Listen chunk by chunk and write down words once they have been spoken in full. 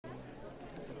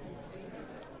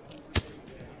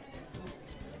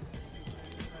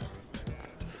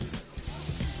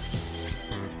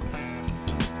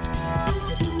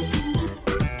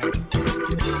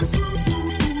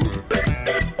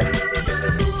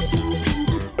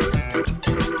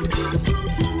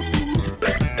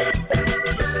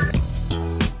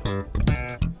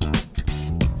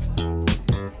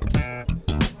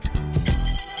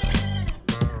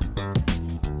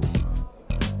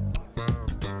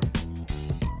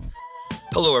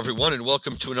Hello, everyone, and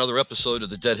welcome to another episode of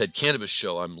the Deadhead Cannabis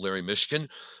Show. I'm Larry Mishkin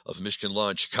of Mishkin Law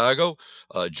in Chicago,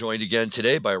 joined again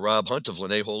today by Rob Hunt of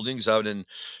Lene Holdings out in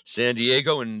San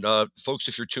Diego. And folks,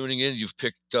 if you're tuning in, you've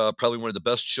picked probably one of the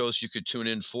best shows you could tune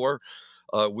in for.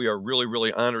 We are really,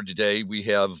 really honored today. We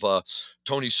have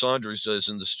Tony Saunders is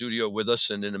in the studio with us,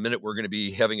 and in a minute we're going to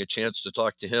be having a chance to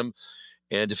talk to him.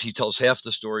 And if he tells half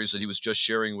the stories that he was just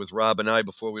sharing with Rob and I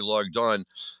before we logged on,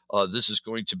 this is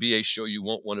going to be a show you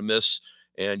won't want to miss.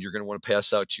 And you're going to want to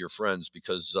pass out to your friends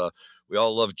because we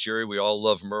all love Jerry, we all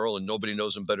love Merle, and nobody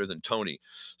knows him better than Tony.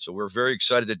 So we're very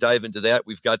excited to dive into that.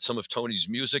 We've got some of Tony's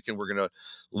music, and we're going to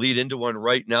lead into one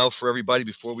right now for everybody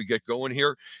before we get going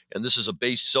here. And this is a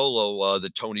bass solo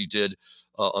that Tony did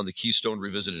on the Keystone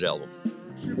Revisited album.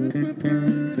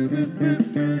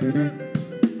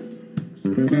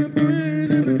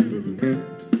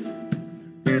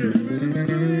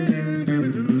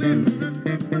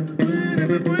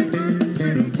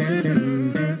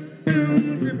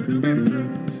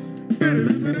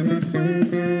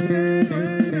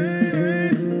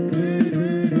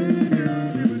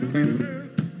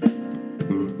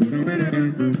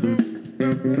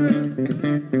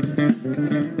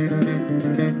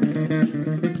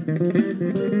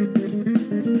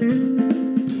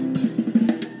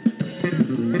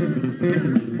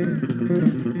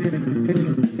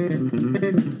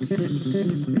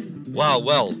 Wow,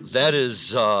 well,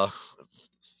 that's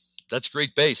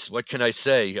great bass. What can I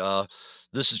say?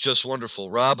 This is just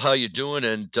wonderful. Rob, how you doing?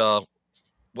 And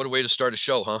what a way to start a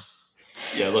show, huh?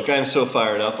 Yeah, look, I'm so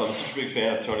fired up. I'm such a big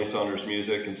fan of Tony Saunders'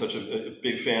 music and such a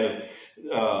big fan of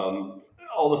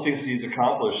all the things that he's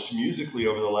accomplished musically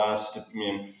over the last,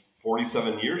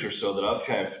 47 years or so that I've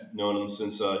kind of known him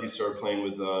since he started playing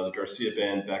with the Garcia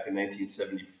Band back in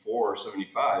 1974 or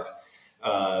 75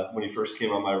 when he first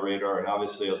came on my radar. And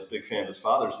obviously I was a big fan of his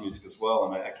father's music as well.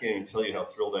 And I can't even tell you how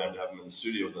thrilled I am to have him in the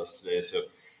studio with us today. So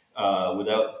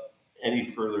without any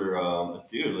further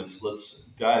ado, let's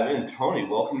dive in. Tony,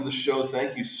 welcome to the show.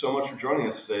 Thank you so much for joining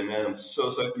us today, man. I'm so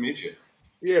psyched to meet you.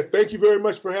 Yeah, thank you very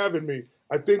much for having me.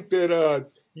 I think that,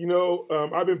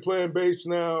 I've been playing bass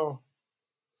now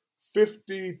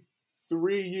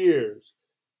 53 years.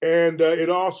 And it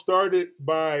all started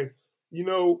by,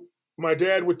 my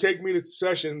dad would take me to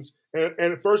sessions. And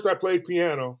at first I played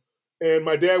piano. And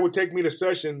my dad would take me to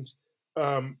sessions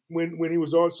when he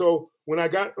was on. So when I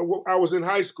was in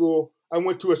high school, I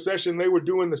went to a session. They were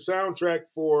doing the soundtrack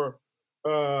for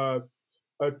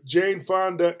Jane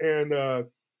Fonda and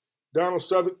Donald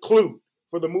Sutherland, Clute,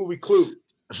 for the movie Clute,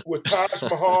 with Taj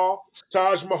Mahal,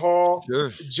 Sure.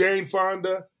 Jane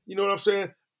Fonda. You know what I'm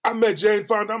saying? I met Jane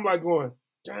Fonda. I'm like going,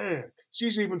 dang,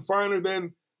 she's even finer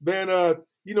than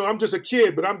I'm just a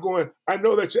kid, but I'm going, I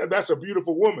know that's a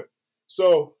beautiful woman.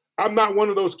 So I'm not one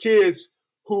of those kids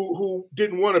who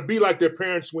didn't want to be like their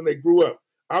parents when they grew up.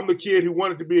 I'm the kid who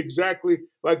wanted to be exactly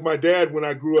like my dad when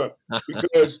I grew up,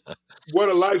 because what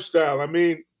a lifestyle. I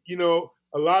mean, a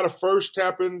lot of firsts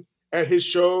happened at his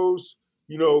shows.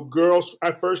 Girls,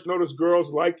 I first noticed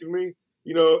girls liking me,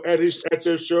 at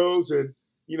their shows. And,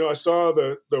 I saw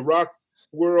the rock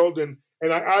world and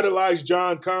I idolized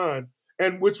John Kahn.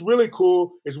 And what's really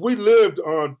cool is we lived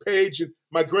on Page, and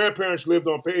my grandparents lived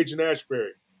on Page and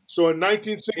Ashbury. So in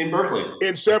 1960, in Berkeley,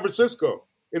 in San Francisco,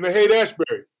 in the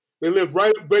Haight-Ashbury, they lived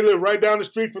right down the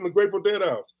street from the Grateful Dead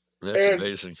house. That's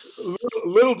amazing.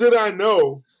 Little did I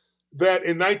know that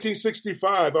in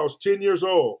 1965, I was 10 years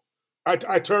old. I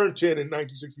turned 10 in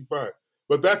 1965.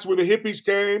 But that's where the hippies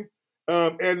came,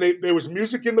 and there was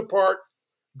music in the park.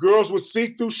 Girls with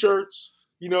see-through shirts,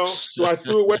 so I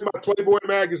threw away my Playboy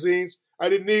magazines. I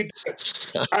didn't need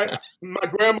that. My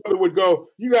grandmother would go,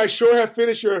 "You guys sure have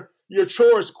finished your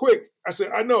chores quick." I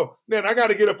said, "I know. Man, I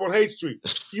got to get up on Haight Street.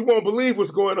 You won't believe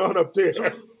what's going on up there."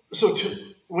 So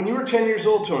when you were 10 years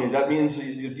old, Tony, that means,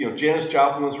 Janis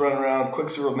Joplin was running around,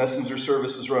 Quicksilver Messenger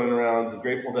Service was running around, the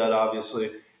Grateful Dead,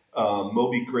 obviously,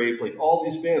 Moby Grape, like all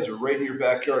these bands are right in your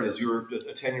backyard as you were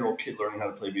a 10-year-old kid learning how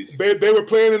to play music. They were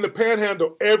playing in the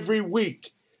Panhandle every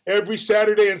week. Every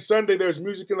Saturday and Sunday, there's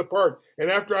music in the park.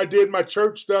 And after I did my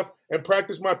church stuff and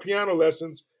practiced my piano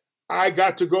lessons, I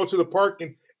got to go to the park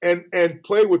and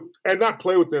play with, and not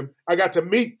play with them. I got to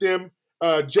meet them.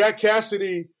 Jack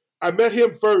Cassidy, I met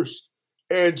him first.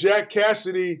 And Jack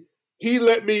Cassidy, he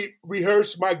let me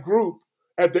rehearse my group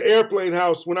at the Airplane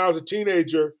House when I was a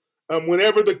teenager.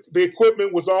 Whenever the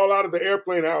equipment was all out of the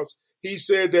Airplane House, he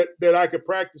said that I could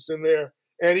practice in there.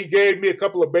 And he gave me a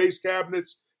couple of bass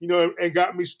cabinets, and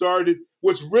got me started.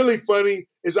 What's really funny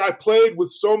is I played with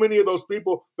so many of those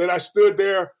people that I stood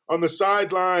there on the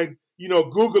sideline,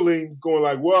 Googling, going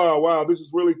like, wow, this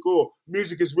is really cool.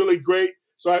 Music is really great.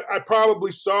 So I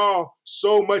probably saw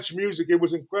so much music. It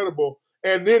was incredible.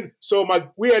 And then,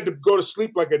 we had to go to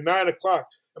sleep like at 9 o'clock.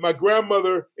 And my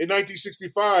grandmother in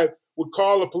 1965 would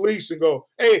call the police and go,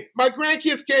 "Hey, my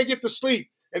grandkids can't get to sleep."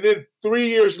 And then 3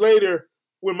 years later,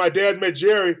 when my dad met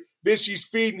Jerry, then she's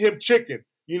feeding him chicken.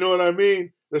 You know what I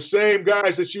mean? The same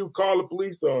guys that she would call the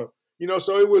police on.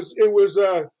 So it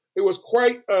was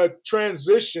quite a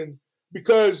transition,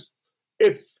 because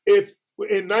if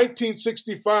in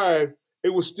 1965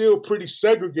 it was still pretty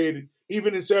segregated,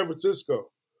 even in San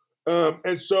Francisco.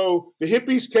 And so the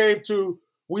hippies came to.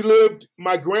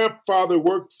 My grandfather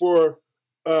worked for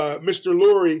Mr.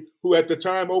 Lurie, who at the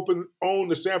time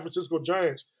owned the San Francisco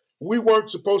Giants. We weren't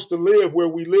supposed to live where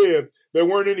we lived. There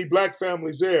weren't any black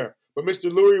families there. But Mr.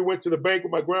 Lurie went to the bank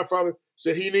with my grandfather,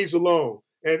 said he needs a loan.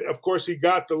 And, of course, he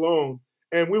got the loan.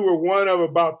 And we were one of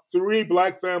about 3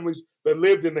 black families that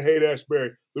lived in the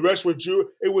Haight-Ashbury. The rest were Jew.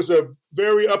 It was a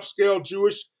very upscale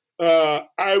Jewish,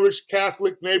 Irish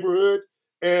Catholic neighborhood.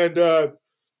 And,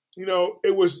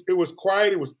 it was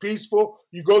quiet. It was peaceful.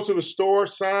 You go to the store,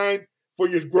 sign for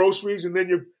your groceries, and then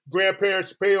your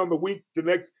grandparents pay on the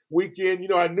next weekend.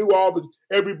 I knew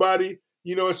everybody.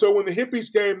 And so when the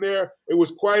hippies came there, it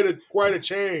was quite a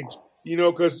change.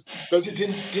 Because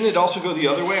didn't it also go the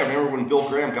other way? I remember when Bill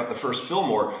Graham got the first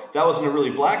Fillmore, that was in a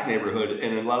really black neighborhood,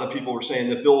 and a lot of people were saying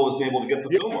that Bill wasn't able to get the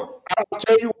Fillmore. I'll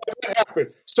tell you what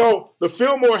happened. So the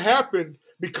Fillmore happened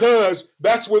because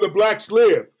that's where the blacks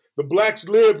lived. The blacks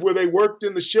lived where they worked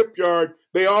in the shipyard.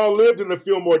 They all lived in the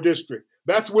Fillmore district.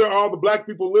 That's where all the black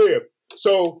people lived.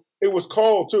 So it was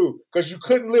called too, because you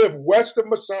couldn't live west of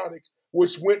Masonic,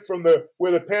 which went from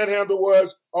where the Panhandle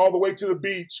was all the way to the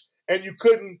beach, and you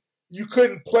couldn't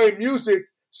play music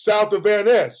south of Van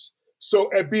Ness. So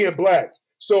at being black,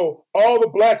 so all the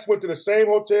blacks went to the same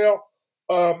hotel.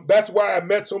 That's why I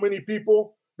met so many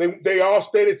people. They all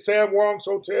stayed at Sam Wong's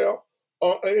hotel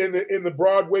in the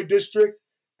Broadway district.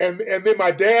 And then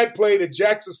my dad played at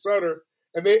Jackson Sutter,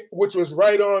 which was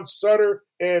right on Sutter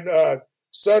and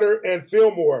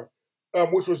Fillmore,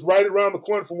 which was right around the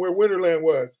corner from where Winterland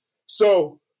was.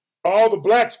 So all the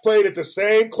blacks played at the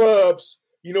same clubs.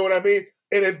 You know what I mean?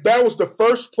 And that was the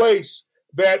first place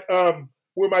that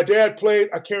where my dad played.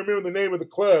 I can't remember the name of the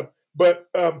club, but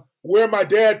where my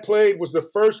dad played was the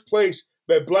first place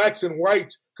that blacks and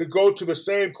whites could go to the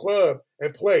same club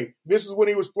and play. This is when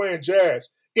he was playing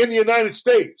jazz. In the United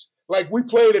States, we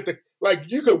played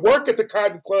you could work at the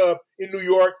Cotton Club in New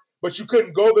York, but you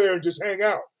couldn't go there and just hang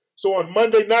out. So on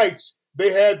Monday nights,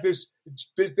 they had this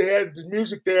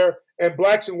music there, and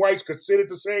blacks and whites could sit at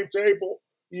the same table,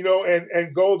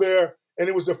 and go there. And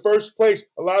it was the first place.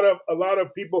 A lot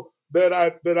of people that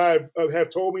I have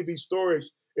told me these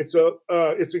stories. It's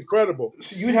incredible.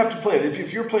 So you would have to play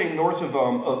if you're playing north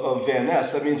of Van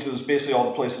Ness. That means it was basically all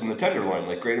the places in the Tenderloin,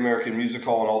 like Great American Music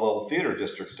Hall and all the little theater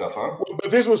district stuff, huh? Well, but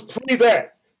this was pre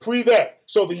that.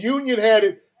 So the union had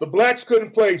it. The blacks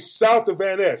couldn't play south of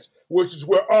Van Ness, which is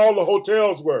where all the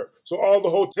hotels were. So all the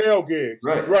hotel gigs,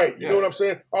 right? You know what I'm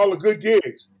saying? All the good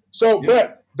gigs. So,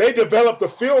 but they developed the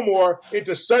Fillmore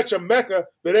into such a mecca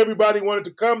that everybody wanted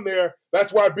to come there.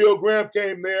 That's why Bill Graham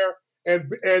came there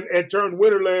and turned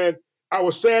Winterland. I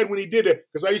was sad when he did it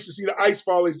because I used to see the Ice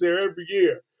Follies there every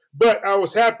year. But I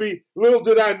was happy. Little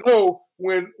did I know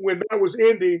when that was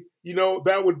ending,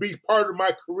 that would be part of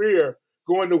my career,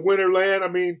 going to Winterland. I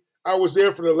mean, I was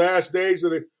there for the last days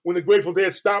when the Grateful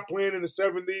Dead stopped playing in the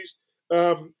 70s.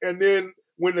 And then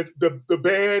when the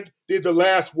band did the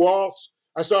last waltz,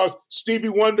 I saw Stevie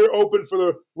Wonder open for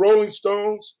the Rolling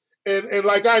Stones. And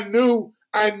I knew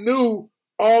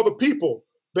all the people.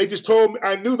 They just told me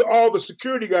I knew all the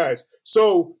security guys.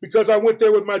 So because I went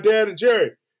there with my dad and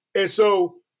Jerry, and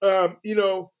so so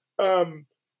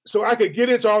I could get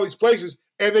into all these places,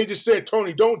 and they just said,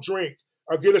 "Tony, don't drink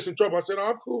or get us in trouble." I said, "Oh,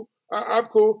 I'm cool. I'm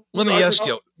cool." Let me ask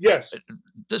you. Yes,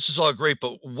 this is all great,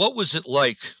 but what was it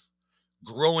like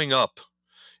growing up?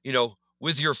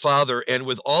 With your father and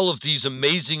with all of these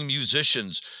amazing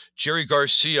musicians, Jerry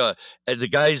Garcia and the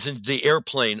guys in the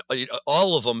Airplane,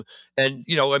 all of them. And,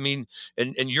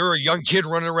 and you're a young kid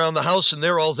running around the house and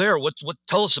they're all there.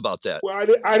 Tell us about that. Well,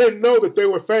 I didn't know that they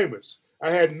were famous. I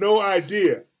had no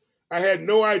idea. I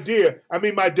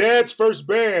mean, my dad's first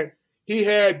band, he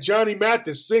had Johnny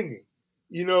Mathis singing,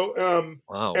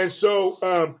 Wow. And so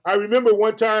I remember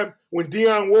one time when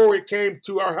Dionne Warwick came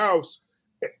to our house,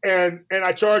 and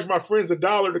I charged my friends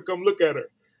 $1 to come look at her.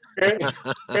 And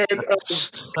hey,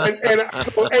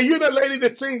 you're that lady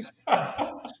that sings,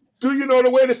 "Do You Know the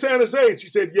Way to San Jose?" And she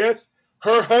said, yes.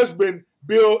 Her husband,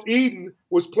 Bill Eden,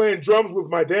 was playing drums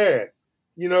with my dad,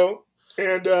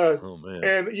 And Oh man.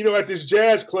 and at this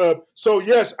jazz club. So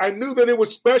yes, I knew that it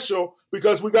was special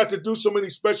because we got to do so many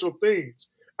special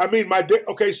things. I mean,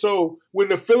 okay. So when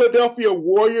the Philadelphia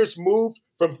Warriors moved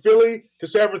from Philly to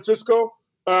San Francisco,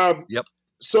 Yep.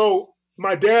 so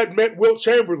my dad met Wilt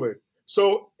Chamberlain.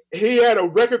 So he had a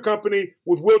record company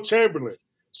with Wilt Chamberlain.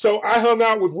 So I hung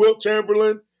out with Wilt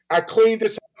Chamberlain. I cleaned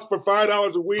his house for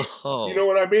 $5 a week. Oh. You know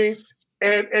what I mean?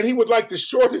 And he would like the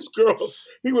shortest girls.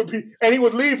 He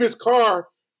would leave his car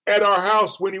at our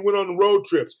house when he went on the road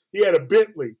trips. He had a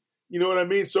Bentley. You know what I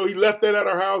mean? So he left that at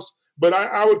our house. But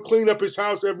I would clean up his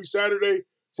house every Saturday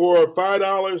for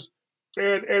 $5.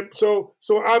 And so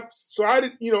I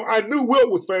did, I knew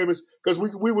Wilt was famous because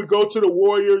we would go to the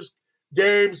Warriors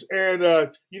games and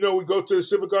we'd go to the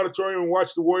Civic Auditorium and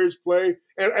watch the Warriors play.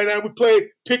 And I would play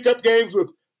pickup games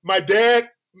with my dad.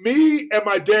 Me and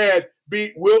my dad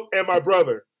beat Wilt and my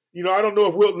brother. I don't know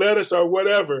if Wilt let us or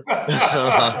whatever. You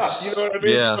know what I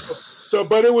mean? Yeah.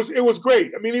 But it was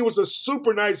great. I mean, he was a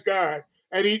super nice guy.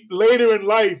 And he later in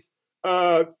life,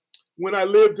 when I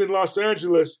lived in Los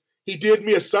Angeles, he did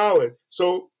me a solid.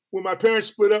 So when my parents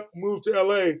split up, moved to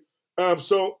LA,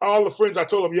 so all the friends, I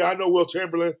told them, yeah, I know Wilt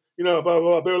Chamberlain, blah, blah,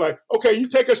 blah. They were like, okay, you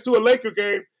take us to a Laker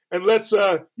game and let's.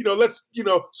 So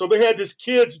they had this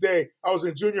kids day. I was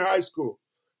in junior high school.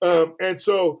 And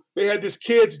so they had this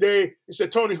kids day. He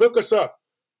said, Tony, hook us up.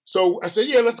 So I said,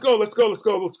 yeah, let's go.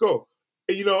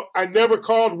 And, I never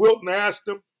called Wilt and asked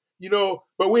him,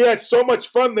 but we had so much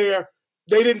fun there.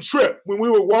 They didn't trip. When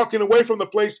we were walking away from the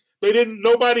place,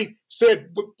 nobody said,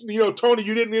 Tony,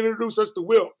 you didn't introduce us to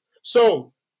Wilt.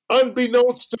 So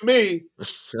unbeknownst to me,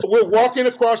 we're walking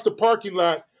across the parking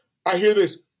lot. I hear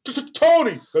this,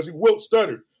 Tony, because Wilt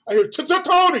stuttered. I hear,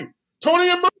 Tony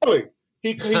and Merle.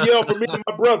 He yelled for me and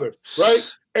my brother, right?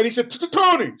 And he said,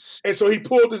 Tony. And so he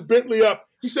pulled his Bentley up.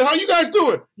 He said, how you guys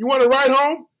doing? You want to ride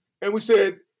home? And we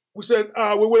said,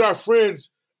 we're with our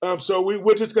friends. So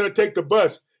we're just going to take the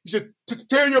bus. He said,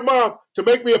 tell your mom to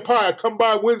make me a pie. I come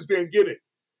by Wednesday and get it.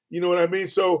 You know what I mean?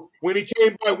 So when he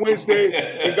came by Wednesday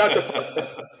and got the pie,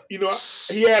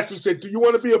 he asked me, he said, do you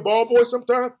want to be a ball boy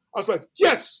sometime? I was like,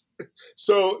 yes.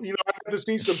 So, I had to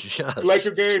see some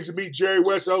Laker games to meet Jerry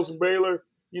West, Elton Baylor.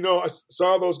 I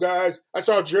saw those guys. I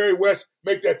saw Jerry West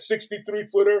make that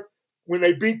 63-footer when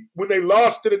they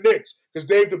lost to the Knicks because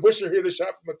Dave DeBusschere hit a shot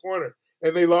from the corner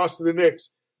and they lost to the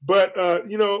Knicks. But,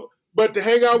 but to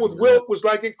hang out with Wilt was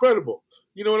like incredible.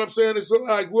 You know what I'm saying? It's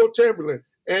like Wilt Chamberlain.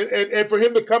 And for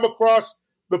him to come across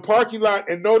the parking lot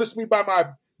and notice me by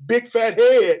my big fat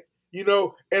head,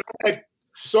 and I had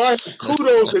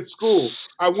kudos at school.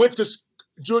 I went to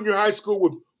junior high school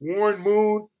with Warren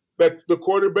Moon, the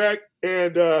quarterback,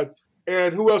 and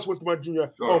who else went to my junior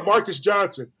high? Sure. Oh, Marcus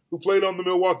Johnson, who played on the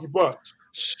Milwaukee Bucks.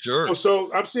 Sure.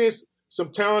 So I'm seeing some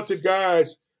talented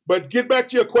guys. But get back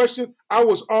to your question, I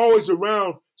was always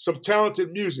around some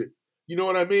talented music. You know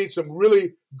what I mean? Some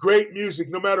really great music,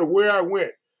 no matter where I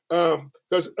went.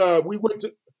 Because we went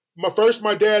to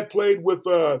my dad played with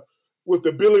the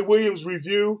Billy Williams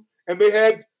Review, and they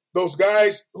had those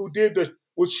guys who did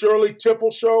with Shirley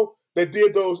Temple show that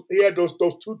did those. He had those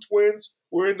two twins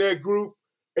were in that group,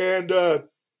 and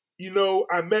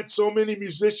I met so many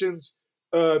musicians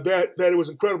that it was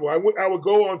incredible. I would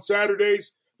go on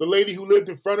Saturdays. The lady who lived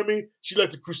in front of me, she let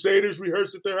the Crusaders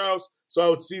rehearse at their house, so I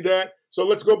would see that. So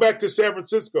let's go back to San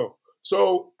Francisco.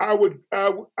 So I would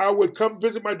come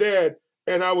visit my dad,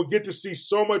 and I would get to see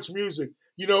so much music.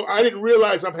 I didn't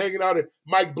realize I'm hanging out at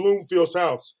Mike Bloomfield's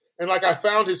house, and like I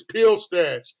found his pill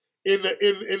stash in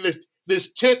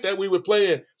this tent that we would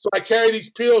play in. So I carry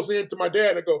these pills in to my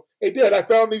dad. I go, hey, Dad, I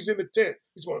found these in the tent.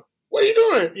 He's going, what are you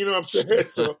doing? You know what I'm saying?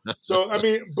 So I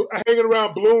mean, hanging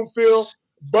around Bloomfield,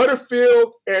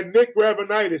 Butterfield, and Nick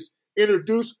Gravenitis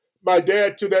introduced my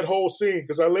dad to that whole scene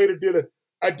because I later did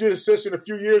a session a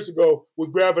few years ago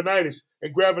with Gravenitis,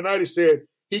 and Gravenitis said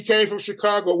he came from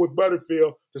Chicago with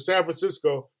Butterfield to San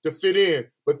Francisco to fit in,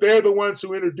 but they're the ones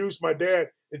who introduced my dad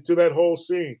into that whole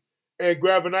scene. And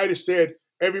Gravenitis said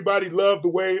everybody loved the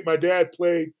way my dad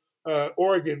played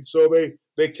organ, so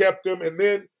they kept him. And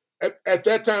then at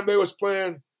that time they was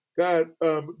playing.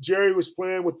 Jerry was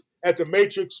playing at the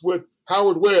Matrix with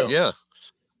Howard Wells. Yeah,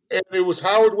 and it was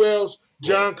Howard Wells,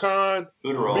 John Kahn,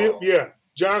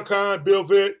 John Kahn, Bill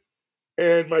Vitt,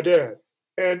 and my dad.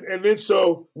 And then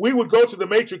so we would go to the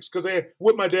Matrix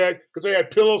with my dad because they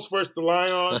had pillows for us to lie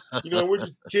on. We're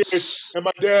just kids, and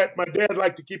my dad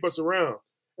liked to keep us around.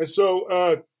 And so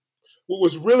what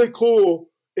was really cool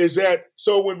is that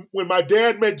when my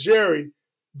dad met Jerry,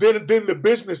 then the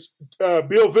business,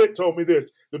 Bill Vitt told me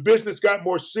this, the business got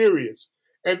more serious.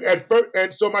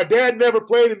 And so my dad never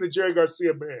played in the Jerry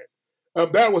Garcia band.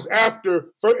 That was after,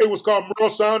 it was called Merle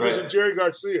Saunders Right. and Jerry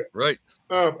Garcia. Right.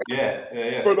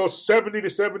 Yeah. For those 70 to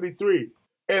 73.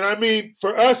 And I mean,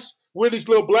 for us, we're these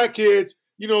little black kids,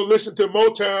 listen to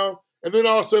Motown, and then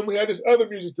all of a sudden we had this other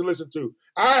music to listen to.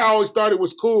 I always thought it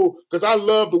was cool because I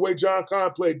loved the way John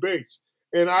Conn played bass.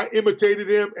 And I imitated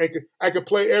him, and I could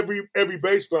play every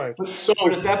bass line.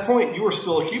 But at that point, you were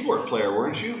still a keyboard player,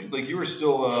 weren't you? Like you were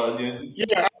still.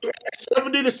 Yeah,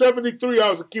 70 to 73, I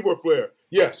was a keyboard player.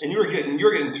 Yes. And you were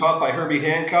getting taught by Herbie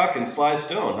Hancock and Sly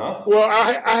Stone, huh? Well,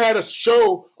 I had a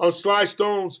show on Sly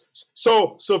Stone's.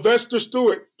 So Sylvester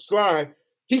Stewart, Sly,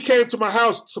 he came to my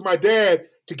house to my dad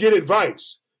to get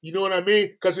advice. You know what I mean?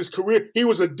 Because his career, he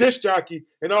was a disc jockey,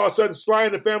 and all of a sudden Sly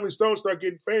and the Family Stone started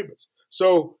getting famous.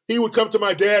 So he would come to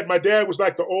my dad. My dad was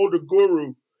like the older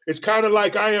guru. It's kind of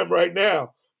like I am right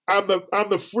now. I'm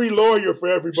the free lawyer for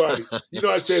everybody.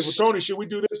 I said, well, Tony, should we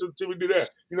do this or should we do that?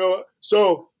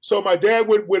 So my dad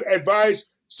would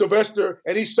advise Sylvester,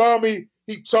 and he saw me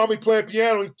playing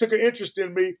piano. He took an interest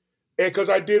in me, and because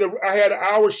I had an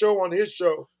hour show on his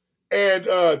show, and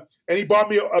he bought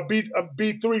me a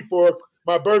B3 for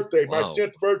my birthday, my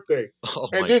 10th birthday. Oh,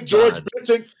 and then George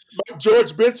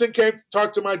Benson came to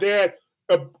talk to my dad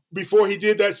before he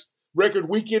did that record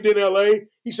Weekend in L.A.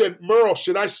 He said, Merle,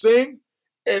 should I sing?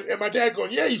 And my dad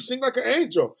going, yeah, you sing like an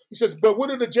angel. He says, but what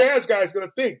are the jazz guys going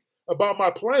to think about my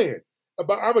playing?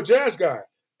 I'm a jazz guy.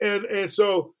 And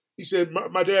so he said,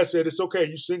 my dad said, it's okay.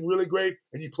 You sing really great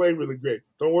and you play really great.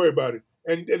 Don't worry about it.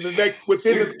 And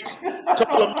within the next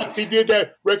couple of months, he did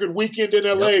that record Weekend in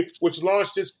L.A., which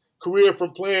launched his career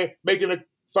from making a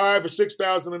 $5,000 or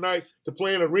 $6,000 a night to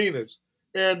playing arenas.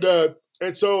 And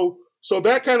so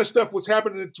that kind of stuff was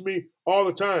happening to me all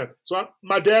the time. So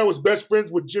my dad was best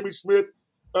friends with Jimmy Smith.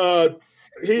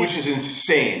 Which is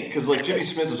insane because Jimmy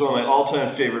Smith is one of my all-time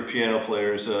favorite piano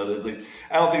players. I don't think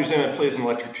there's anyone that plays an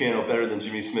electric piano better than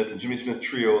Jimmy Smith. And Jimmy Smith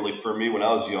Trio, for me when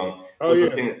I was young, was the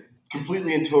thing that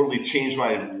completely and totally changed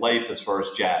my life as far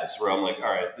as jazz. Where I'm like,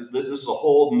 all right, this is a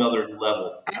whole nother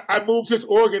level. I moved his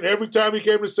organ every time he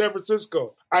came to San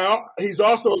Francisco. He's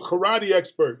also a karate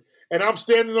expert. And I'm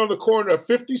standing on the corner of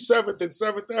 57th and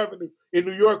 7th Avenue in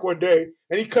New York one day,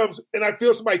 and he comes, and I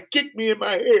feel somebody kick me in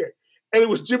my head. And it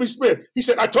was Jimmy Smith. He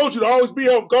said, I told you to always be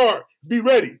on guard. Be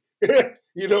ready.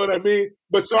 You know what I mean?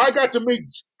 But so I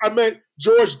met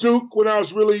George Duke when I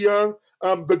was really young.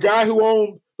 The guy who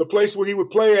owned the place where he would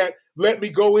play at let me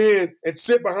go in and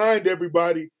sit behind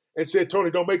everybody and said,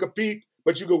 Tony, don't make a peep,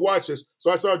 but you can watch us.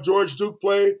 So I saw George Duke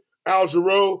play, Al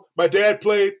Jarreau. My dad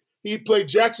played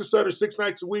Jackson Sutter 6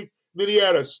 nights a week. Then he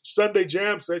had a Sunday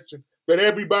jam session that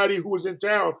everybody who was in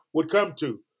town would come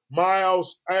to.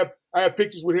 Miles, I have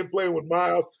pictures with him playing with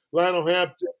Miles, Lionel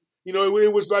Hampton.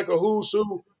 It was like a who's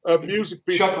who of music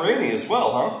people. Chuck Rainey as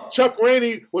well, huh? Chuck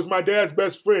Rainey was my dad's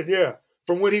best friend, yeah,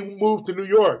 from when he moved to New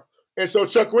York. And so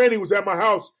Chuck Rainey was at my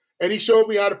house, and he showed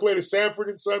me how to play the Sanford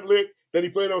and Son lick that he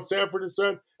played on Sanford and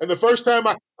Son. And the first time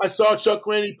I saw Chuck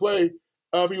Rainey play,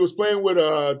 he was playing with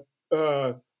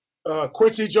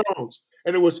Quincy Jones.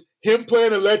 And it was him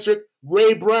playing electric,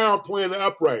 Ray Brown playing the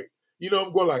upright.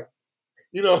 I'm going like,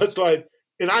 it's like,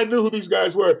 and I knew who these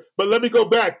guys were. But let me go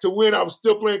back to when I was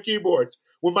still playing keyboards.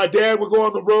 When my dad would go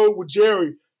on the road with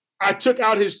Jerry, I took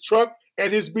out his truck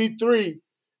and his B3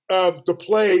 to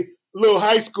play little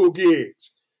high school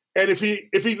gigs. And if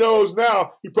he knows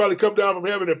now, he'd probably come down from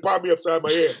heaven and pop me upside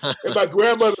my head. And my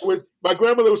grandmother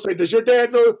would say, does your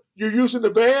dad know you're using the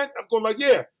van? I'm going like,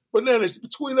 yeah. But then it's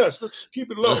between us. Let's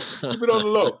keep it low. Keep it on the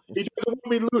low. He doesn't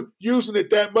want me using it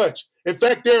that much. In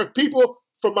fact, there are people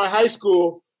from my high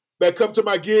school that come to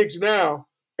my gigs now,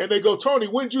 and they go, Tony,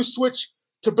 when did you switch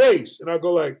to bass? And I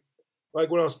go like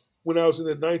when I was in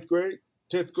the 9th grade,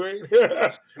 10th grade,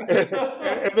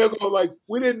 and they'll go like,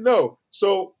 we didn't know.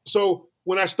 So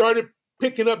when I started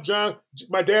picking up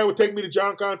my dad would take me to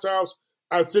John Conn's house.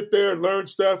 I'd sit there and learn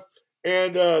stuff,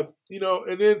 and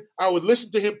and then I would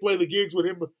listen to him play the gigs with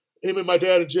him and my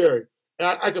dad and Jerry.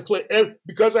 And I could play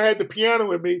because I had the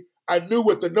piano in me. I knew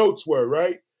what the notes were,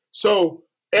 right? So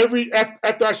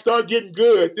after I started getting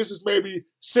good, this is maybe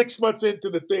 6 months into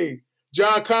the thing,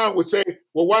 John Conn would say,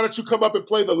 well, why don't you come up and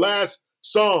play the last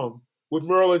song with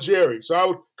Merle and Jerry? So I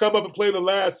would come up and play the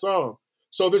last song.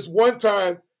 So this one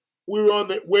time, we were on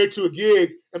the way to a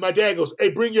gig, and my dad goes, hey,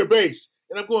 bring your bass.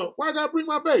 And I'm going, why I gotta bring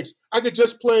my bass? I could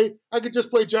just play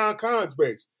John Conn's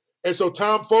bass. And so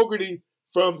Tom Fogerty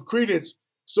from Creedence,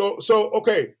 so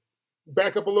okay,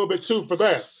 back up a little bit too for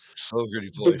that. Fogerty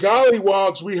voice. The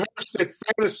Gollywogs rehearsed at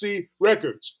Fantasy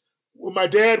Records. When my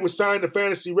dad was signed to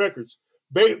Fantasy Records,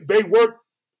 they worked.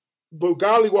 The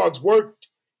Gollywogs worked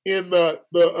in the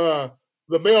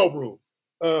mailroom.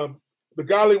 the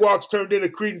Gollywalks turned into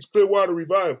Creedence Clearwater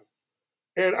Revival.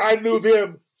 And I knew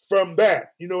them from that.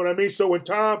 You know what I mean? So when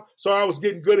Tom saw I was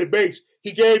getting good at bass,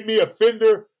 he gave me a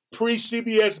Fender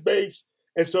pre-CBS bass.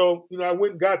 And so, I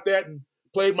went and got that and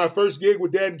played my first gig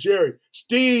with Dad and Jerry.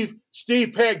 Steve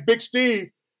Peck, Big Steve,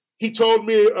 he told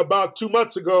me about 2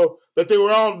 months ago that they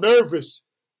were all nervous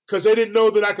because they didn't know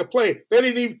that I could play. They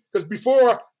didn't even, because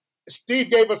before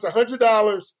Steve gave us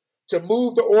 $100 to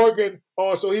move the organ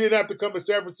on so he didn't have to come to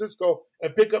San Francisco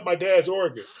and pick up my dad's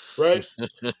organ, right?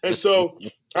 And so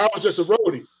I was just a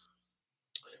roadie.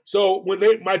 So when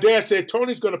my dad said,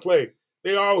 Tony's going to play,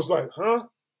 they all was like, huh?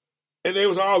 And they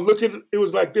was all looking, it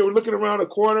was like they were looking around the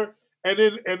corner, and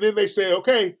then they said,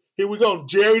 okay, here we go.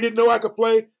 Jerry didn't know I could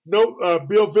play. No,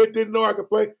 Bill Vitt didn't know I could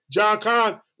play. John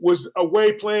Kahn was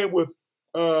away playing with,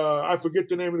 I forget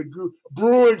the name of the group,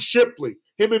 Brewer and Shipley.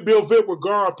 Him and Bill Vitt were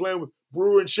gone playing with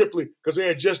Brewer and Shipley because they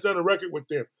had just done a record with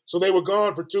them. So they were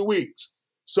gone for 2 weeks.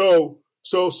 So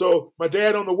my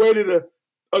dad on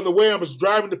the way I was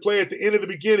driving to play at the end of the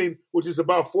beginning, which is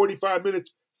about 45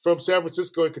 minutes from San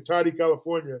Francisco in Cotati,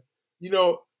 California.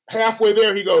 Halfway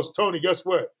there, he goes, Tony, guess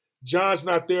what? John's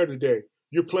not there today.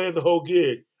 You're playing the whole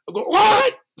gig. I'm going,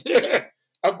 what?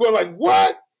 I'm going like,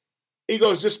 what? He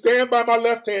goes, just stand by my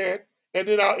left hand, and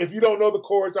then if you don't know the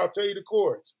chords, I'll tell you the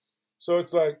chords. So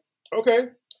it's like, okay.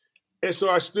 And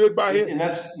so I stood by him. And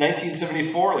that's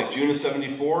 1974, like June of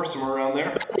 74, somewhere around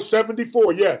there? That was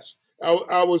 74, yes.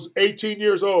 I was 18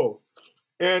 years old.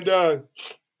 And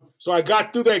so I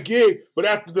got through that gig, but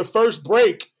after the first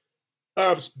break,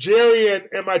 Jerry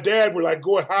and my dad were like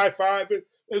going high-fiving.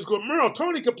 They was going, Merle,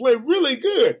 Tony can play really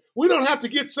good. We don't have to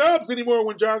get subs anymore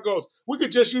when John goes. We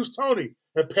could just use Tony.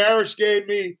 And Parrish gave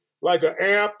me like an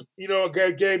amp,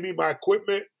 gave me my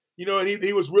equipment, and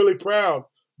he was really proud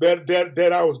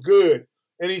that I was good.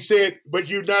 And he said, but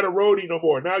you're not a roadie no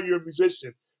more. Now you're a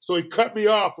musician. So he cut me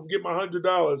off from getting my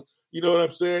 $100. You know what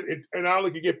I'm saying? And I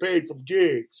only could get paid from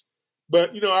gigs.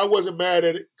 But, I wasn't mad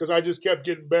at it because I just kept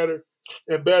getting better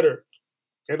and better.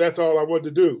 And that's all I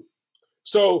wanted to do.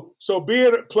 So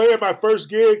playing my first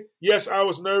gig, yes, I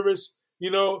was nervous.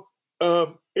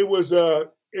 It was,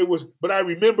 but I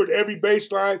remembered every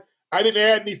bass line. I didn't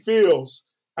add any fills.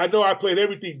 I know I played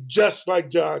everything just like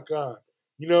John Kahn,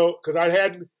 because I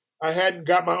hadn't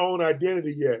got my own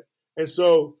identity yet. And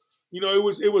so,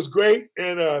 it was great.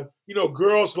 And,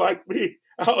 girls liked me.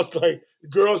 I was like,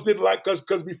 girls didn't like,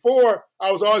 because before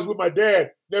I was always with my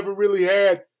dad, never really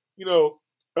had,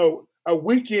 a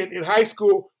weekend in high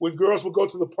school when girls would go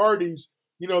to the parties,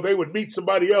 they would meet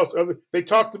somebody else. They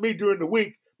talked to me during the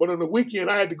week, but on the weekend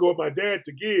I had to go with my dad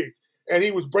to gigs. And he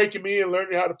was breaking me in,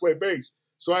 learning how to play bass.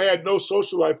 So I had no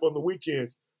social life on the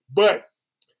weekends. But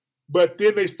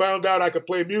then they found out I could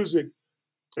play music,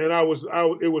 and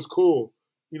it was cool.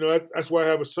 That's why I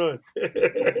have a son.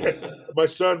 My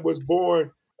son was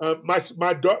born. My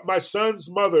son's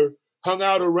mother hung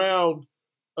out around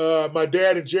my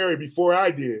dad and Jerry before I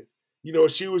did.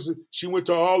 She went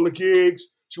to all the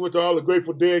gigs. She went to all the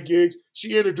Grateful Dead gigs.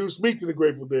 She introduced me to the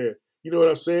Grateful Dead. You know what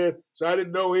I'm saying? So I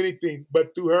didn't know anything,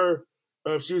 but through her,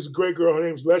 she was a great girl. Her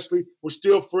name's Leslie. We're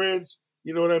still friends.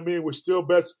 You know what I mean? We're still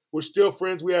best. We're still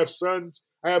friends. We have sons.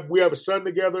 We have a son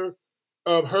together.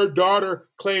 Her daughter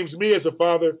claims me as a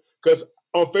father because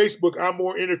on Facebook I'm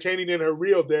more entertaining than her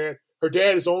real dad. Her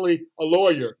dad is only a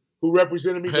lawyer who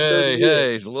represented me for 30 years.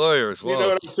 Hey, lawyers. Wow. You know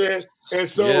what I'm saying? And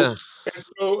so,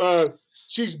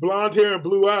 she's blonde hair and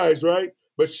blue eyes, right?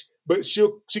 But she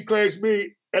claims me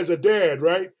as a dad,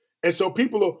 right? And so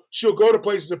she'll go to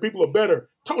places and people are better.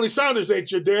 Tony Saunders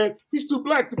ain't your dad. He's too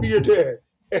black to be your dad.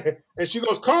 And she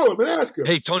goes, call him and ask him.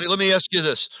 Hey, Tony, let me ask you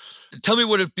this. Tell me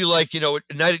what it'd be like, a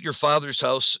night at your father's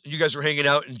house. You guys are hanging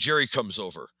out and Jerry comes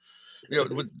over.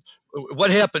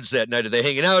 What happens that night? Are they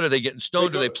hanging out? Are they getting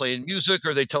stoned? Are they playing music?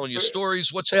 Are they telling you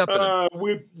stories? What's happening?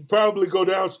 We probably go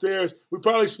downstairs. We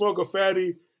probably smoke a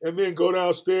fatty and then go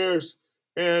downstairs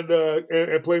and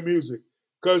play music.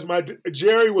 Because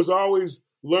Jerry was always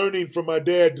learning from my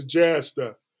dad the jazz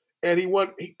stuff. And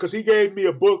because he gave me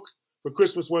a book for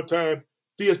Christmas one time,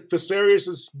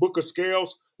 Thesarius' Book of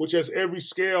Scales, which has every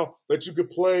scale that you could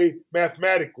play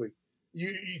mathematically.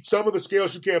 Some of the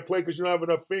scales you can't play because you don't have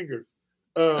enough fingers.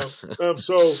 So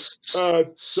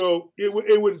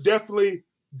it would definitely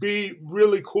be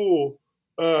really cool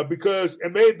because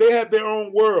they had their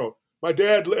own world. My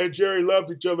dad and Jerry loved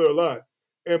each other a lot,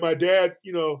 and my dad,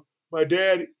 he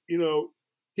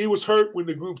was hurt when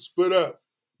the group split up,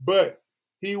 but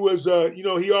he was,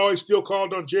 he always still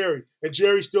called on Jerry, and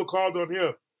Jerry still called on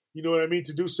him. You know what I mean,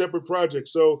 to do separate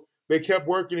projects. So they kept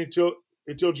working until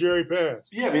until Jerry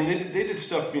passed. Yeah, I mean, they did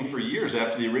stuff, for years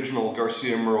after the original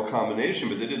Garcia-Merle combination,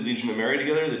 but they did Legion of Mary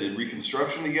together, they did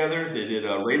Reconstruction together, they did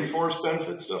Rainforest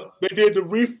Benefit stuff. They did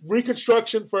the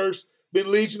Reconstruction first,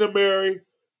 then Legion of Mary,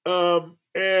 and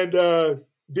then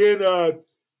the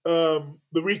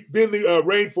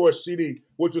Rainforest CD,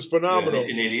 which was phenomenal.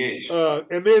 In '88.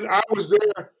 And then I was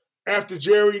there after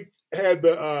Jerry had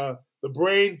the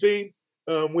brain thing,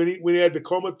 when he had the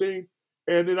coma thing,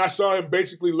 and then I saw him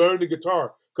basically learn the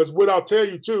guitar. Because what I'll tell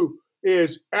you too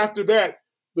is after that,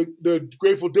 the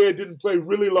Grateful Dead didn't play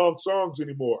really long songs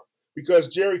anymore because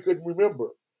Jerry couldn't remember.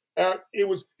 He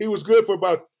was good for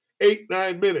about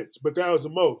 8-9 minutes, but that was the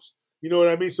most. You know what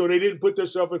I mean? So they didn't put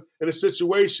themselves in a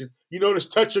situation. You notice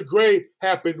Touch of Grey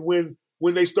happened when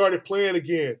they started playing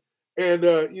again. And,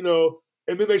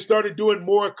 and then they started doing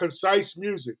more concise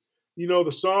music.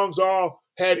 The songs all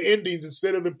had endings.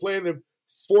 Instead of them playing them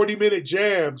 40-minute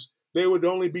jams, they would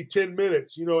only be 10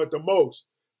 minutes, at the most.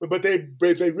 But they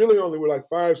really only were like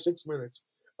 5-6 minutes.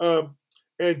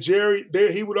 And Jerry,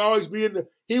 he would always be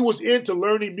he was into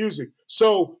learning music.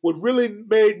 So what really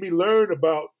made me learn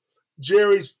about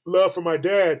Jerry's love for my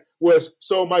dad was,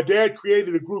 so my dad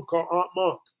created a group called Aunt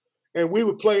Monk. And we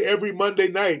would play every Monday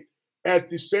night at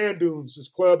the Sand Dunes, this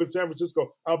club in San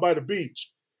Francisco, out by the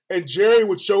beach. And Jerry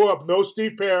would show up, no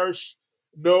Steve Parrish,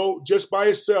 no, just by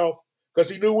himself, because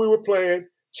he knew we were playing,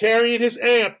 carrying his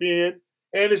amp in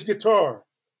and his guitar.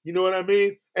 You know what I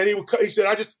mean? And he said,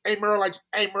 hey Merle, I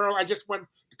just want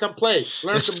to come play,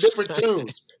 learn some different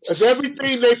tunes. Because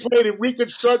everything they played in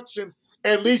Reconstruction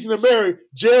and Legion of Mary,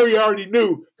 Jerry already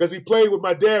knew because he played with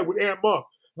my dad with Aunt Monk.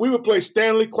 We would play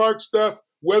Stanley Clarke stuff,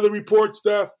 Weather Report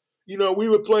stuff. We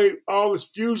would play all this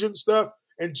fusion stuff,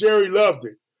 and Jerry loved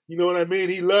it. You know what I mean?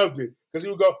 He loved it. Because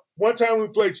he would go, one time we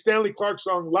played Stanley Clarke's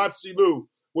song, Lopsy Lou,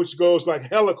 which goes like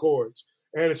hella chords,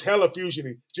 and it's hella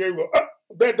fusiony. Jerry would go,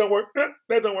 that don't work,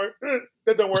 that don't work,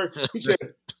 that don't work. He said,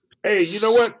 hey, you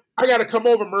know what? I got to come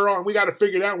over, Merle, and we got to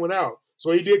figure that one out.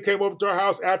 So he came over to our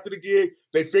house after the gig.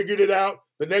 They figured it out.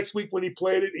 The next week when he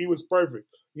played it, he was perfect.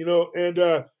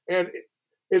 And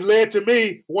it led to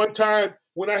me one time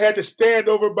when I had to stand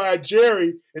over by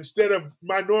Jerry instead of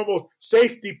my normal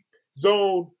safety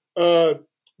zone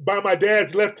by my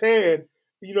dad's left hand.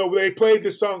 They played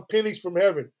this song, Pennies from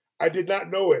Heaven. I did not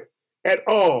know it at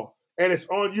all. And it's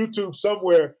on YouTube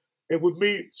somewhere, and with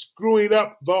me screwing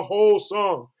up the whole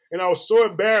song. And I was so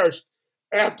embarrassed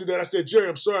after that. I said, Jerry,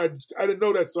 I'm sorry. I didn't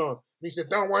know that song. And he said,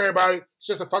 don't worry about it. It's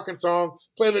just a fucking song.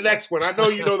 Play the next one. I know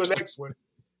you know the next one.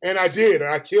 And I did.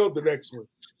 And I killed the next one.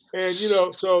 And,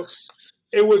 so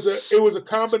it was a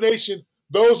combination.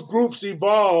 Those groups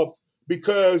evolved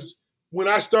because when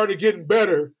I started getting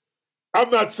better,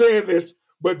 I'm not saying this,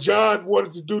 but John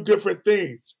wanted to do different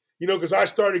things, because I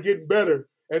started getting better.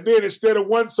 And then instead of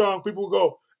one song, people would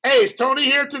go, hey, is Tony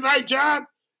here tonight, John?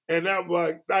 And I'm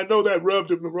like, I know that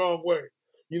rubbed him the wrong way.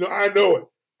 I know it.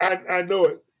 I know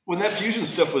it. When that fusion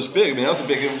stuff was big, that was a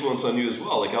big influence on you as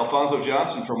well. Like Alphonso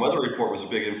Johnson from Weather Report was a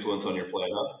big influence on your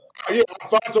playing, huh? Yeah,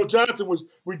 Alphonso Johnson was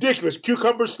ridiculous.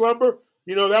 Cucumber Slumber,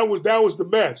 that was the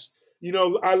best.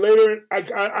 I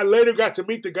later got to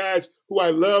meet the guys who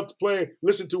I loved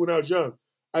listen to when I was young.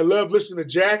 I loved listening to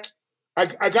Jack.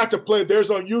 I got to play.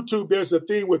 There's on YouTube. There's a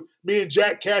thing with me and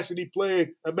Jack Cassidy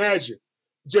playing Imagine,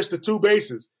 just the two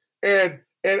basses. And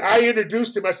I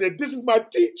introduced him. I said, "This is my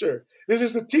teacher. This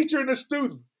is the teacher and the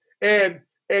student." And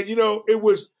it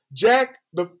was Jack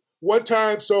the one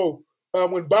time. So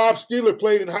when Bob Steeler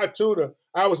played in Hot Tuna,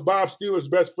 I was Bob Steeler's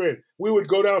best friend. We would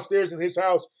go downstairs in his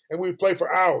house and we would play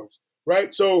for hours.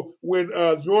 Right. So when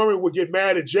Norman would get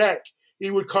mad at Jack, he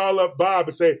would call up Bob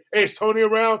and say, "Hey, is Tony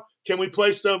around? Can we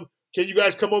play some? Can you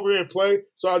guys come over here and play?"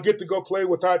 So I'll get to go play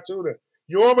with Hot Tuna.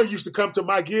 Yorma used to come to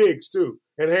my gigs too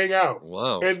and hang out.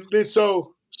 Wow. And then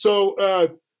so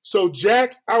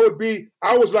Jack, I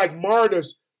was like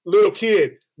Marta's little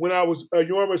kid when I was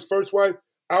Yorma's first wife.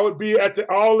 I would be at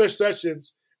all their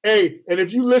sessions. Hey, and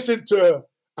if you listen to,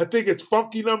 I think it's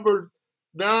Funky Number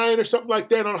 9 or something like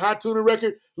that on Hot Tuna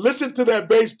record, listen to that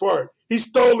bass part. He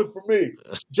stole it from me.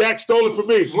 Jack stole it from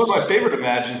me. One of my favorite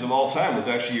imagines of all time was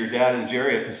actually your dad and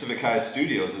Jerry at Pacific High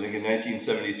Studios, I think in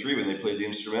 1973 when they played the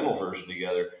instrumental version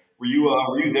together. Were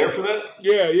you there for that?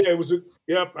 Yeah, it was.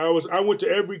 I went to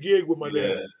every gig with my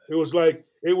dad. It was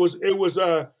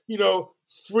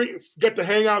free. Get to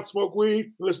hang out, smoke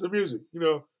weed, listen to music.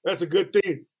 That's a good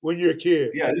thing when you're a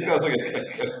kid. Yeah, I think that was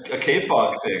like a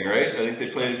K-Fog thing, right? I think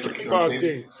they played it for K-Fog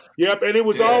thing. Yep, and it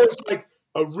was always like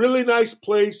a really nice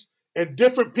place and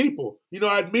different people.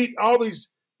 I'd meet all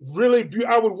these really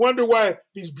I would wonder why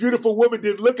these beautiful women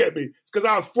didn't look at me. It's because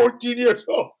I was 14 years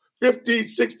old. 15,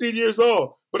 16 years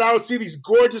old. But I would see these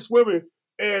gorgeous women,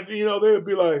 and they'd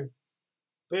be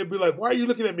like, "Why are you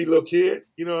looking at me, little kid?"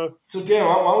 So Dan,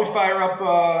 why don't we fire up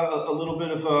a little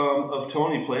bit of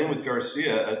Tony playing with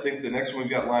Garcia? I think the next one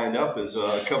we've got lined up is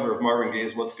a cover of Marvin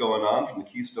Gaye's "What's Going On" from the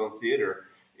Keystone Theater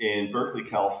in Berkeley,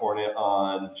 California,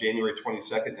 on January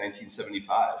 22nd,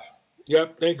 1975.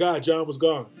 Yep, thank God John was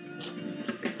gone.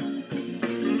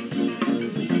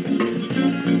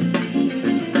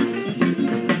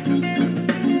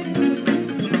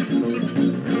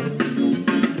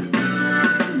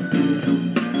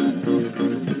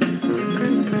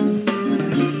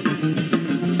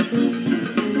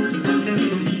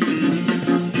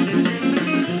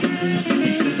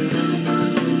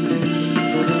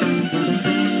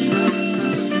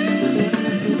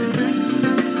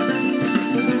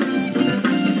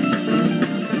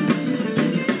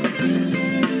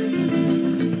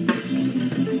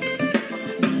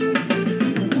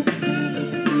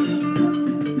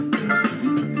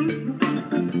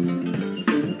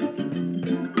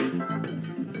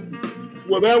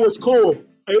 Well, that was cool.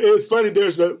 It was funny.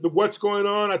 There's the What's Going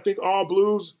On. I think All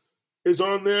Blues is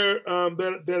on there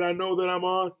that I know that I'm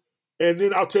on. And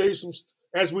then I'll tell you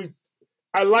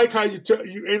I like how you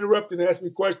interrupt and ask me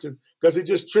questions because it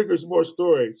just triggers more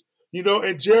stories.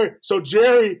 And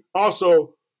Jerry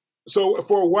also, so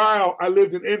for a while I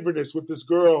lived in Inverness with this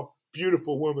girl,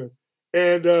 beautiful woman.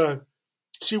 And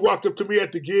she walked up to me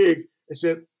at the gig and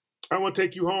said, "I want to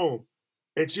take you home."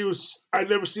 And I'd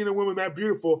never seen a woman that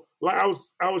beautiful. Like I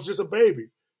was just a baby.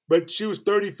 But she was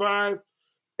 35,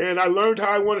 and I learned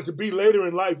how I wanted to be later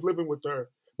in life living with her.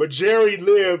 But Jerry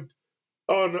lived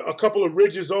on a couple of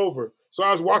ridges over. So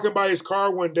I was walking by his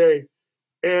car one day,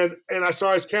 and I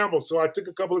saw his camels. So I took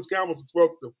a couple of his camels and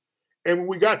smoked them. And when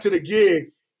we got to the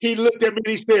gig, he looked at me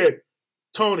and he said,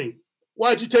 "Tony,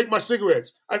 why'd you take my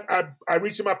cigarettes?" I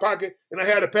reached in my pocket, and I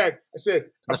had a pack. I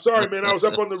said, "I'm sorry, man. I was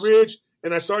up on the ridge,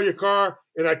 and I saw your car,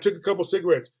 and I took a couple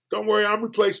cigarettes. Don't worry, I'm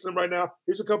replacing them right now.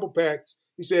 Here's a couple packs."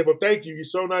 He said, "Well, thank you. You're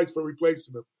so nice for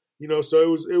replacing them."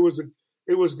 So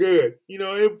it was good.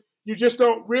 You just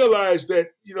don't realize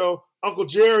that Uncle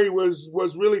Jerry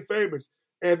was really famous,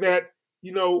 and that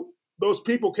those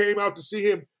people came out to see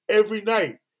him every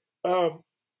night. And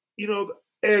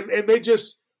they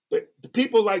just the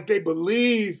people, like, they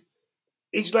believe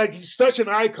he's such an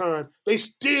icon. They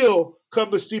still come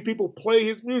to see people play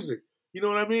his music. You know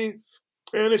what I mean?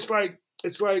 And it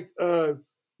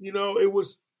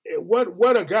was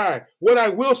what a guy. What I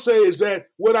will say is that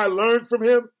what I learned from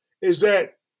him is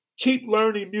that keep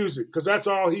learning music, because that's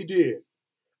all he did.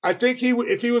 I think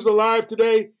if he was alive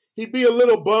today, he'd be a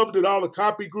little bummed at all the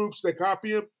copy groups that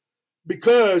copy him,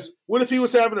 because what if he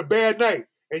was having a bad night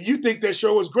and you think that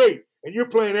show was great and you're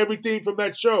playing everything from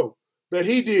that show that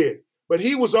he did? But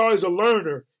he was always a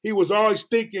learner. He was always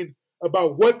thinking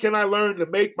about what can I learn to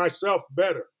make myself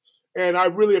better. And I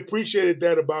really appreciated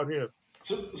that about him.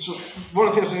 So one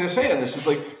of the things I'm going to say on this is,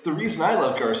 like, the reason I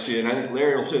love Garcia, and I think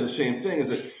Larry will say the same thing, is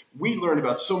that we learned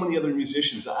about so many other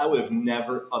musicians that I would have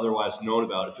never otherwise known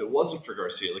about if it wasn't for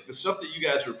Garcia. Like the stuff that you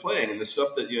guys were playing and the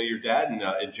stuff that your dad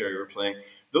and Jerry were playing,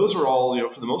 those are all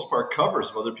for the most part covers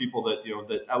of other people that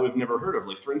that I would have never heard of.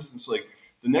 Like, for instance, like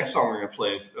the next song we're going to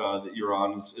play that you're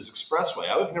on is Expressway.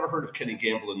 I would have never heard of Kenny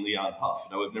Gamble and Leon Huff,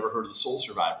 and I would have never heard of the Soul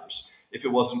Survivors if it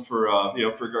wasn't for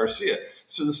for Garcia.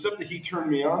 So the stuff that he turned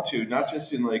me on to, not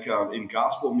just in in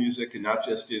gospel music and not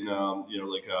just in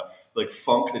like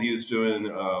funk that he was doing,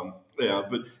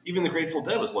 but even the Grateful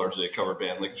Dead was largely a cover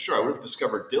band. Like, sure, I would have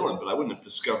discovered Dylan, but I wouldn't have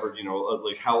discovered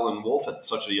like Howlin' Wolf at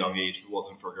such a young age if it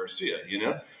wasn't for Garcia.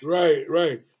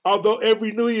 Right. Although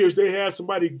every New Year's they have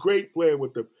somebody great playing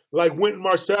with them, like Wynton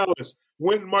Marsalis,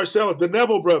 the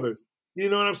Neville Brothers. You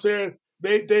know what I'm saying?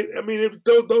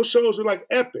 Those shows are like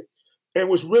epic. And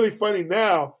what's really funny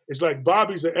now is, like,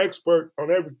 Bobby's an expert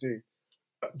on everything,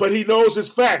 but he knows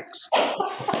his facts.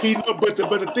 But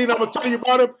the thing I'm gonna tell you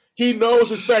about him, he knows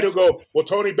his facts. He'll go, "Well,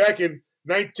 Tony, back in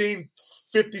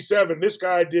 1957, this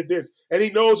guy did this," and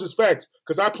he knows his facts.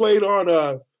 Because I played on,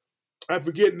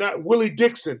 not Willie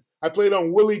Dixon. I played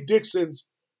on Willie Dixon's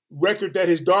record that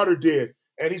his daughter did,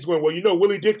 and he's going, "Well,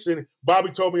 Willie Dixon.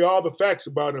 Bobby told me all the facts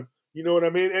about him." You know what I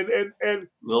mean? And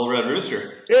Little Red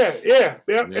Rooster. Yeah.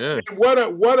 And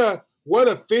what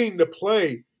a thing to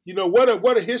play.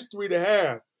 What a history to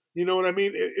have. You know what I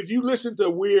mean? If you listen to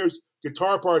Weir's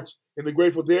guitar parts in the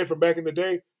Grateful Dead from back in the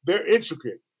day, they're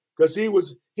intricate, because he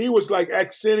was like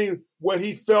accenting what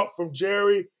he felt from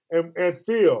Jerry and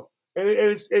Phil.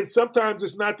 And sometimes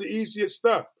it's not the easiest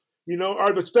stuff.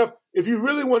 Or the stuff. If you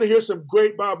really want to hear some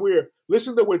great Bob Weir,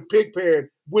 listen to when Pigpen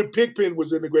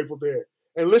was in the Grateful Dead.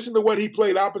 And listen to what he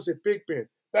played opposite Pigpen.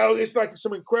 It's like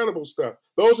some incredible stuff.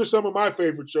 Those are some of my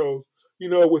favorite shows,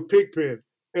 with Pigpen.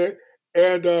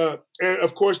 And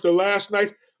of course, the last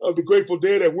night of the Grateful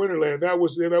Dead at Winterland, that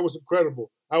was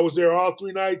incredible. I was there all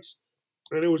 3 nights,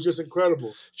 and it was just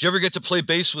incredible. Did you ever get to play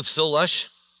bass with Phil Lesh?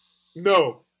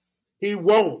 No, he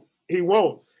won't. He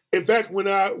won't. In fact, when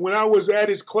I was at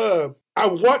his club, I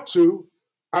want to,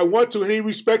 and he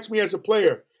respects me as a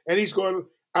player. And he's going,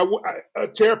 a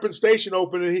Terrapin Station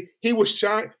opened, and he was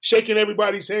shaking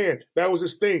everybody's hand. That was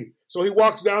his thing. So he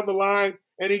walks down the line,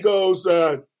 and he goes,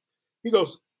 wait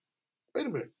a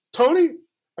minute, Tony?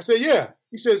 I said, yeah.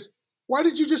 He says, why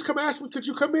did you just come ask me, could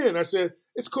you come in? I said,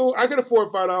 it's cool. I can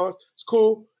afford $5. It's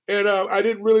cool. And I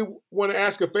didn't really want to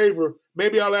ask a favor.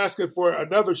 Maybe I'll ask it for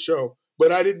another show,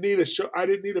 but I didn't need a show. I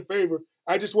didn't need a favor.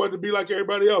 I just wanted to be like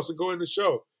everybody else and go in the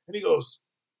show. And he goes,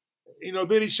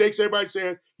 then he shakes everybody's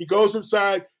hand. He goes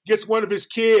inside, gets one of his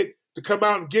kid to come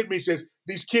out and get me. He says,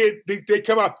 these kids, they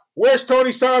come out, where's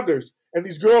Tony Saunders? And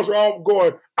these girls are all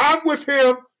going, I'm with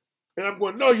him. And I'm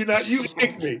going, no, you're not. You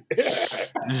kicked me. You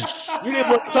didn't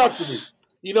want to talk to me.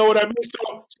 You know what I mean?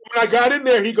 So when I got in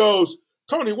there, he goes,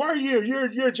 Tony, why are you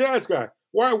here? You're a jazz guy.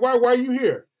 Why are you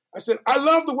here? I said, I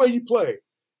love the way you play.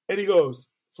 And he goes,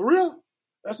 for real?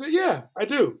 I said, yeah, I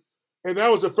do. And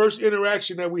that was the first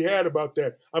interaction that we had about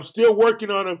that. I'm still working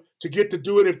on him to get to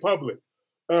do it in public.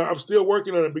 I'm still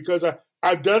working on him because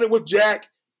I've done it with Jack.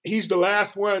 He's the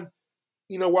last one,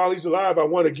 while he's alive, I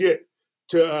want to get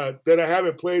to that I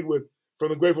haven't played with from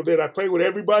the Grateful Dead. I played with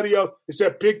everybody else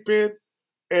except Pigpen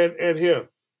and him.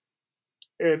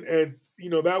 And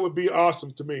that would be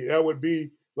awesome to me. That would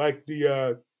be like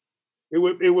it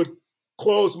would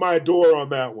close my door on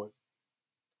that one.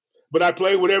 But I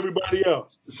played with everybody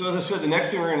else. So as I said, the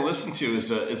next thing we're going to listen to is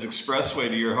Expressway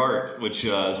to Your Heart, which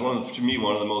is one of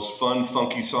the most fun,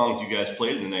 funky songs you guys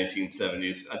played in the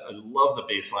 1970s. I love the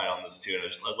bass line on this tune.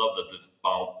 I love that there's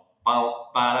bow, bow,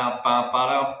 ba-da, ba,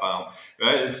 ba-da, bow,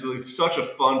 right? It's such a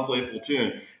fun, playful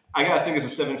tune. I got to think as a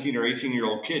 17 or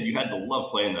 18-year-old kid, you had to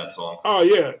love playing that song. Oh,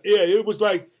 yeah. Yeah, it was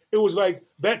like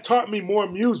that taught me more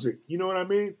music. You know what I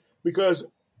mean?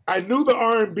 Because I knew the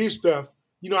R&B stuff.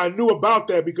 I knew about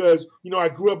that because, I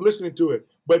grew up listening to it.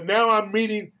 But now I'm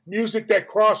meeting music that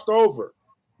crossed over.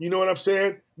 You know what I'm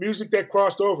saying? Music that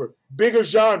crossed over. Bigger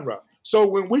genre. So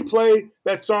when we play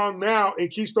that song now in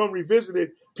Keystone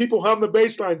Revisited, people hum the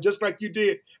bass line just like you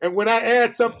did. And when I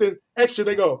add something extra,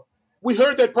 they go, we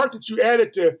heard that part that you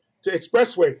added to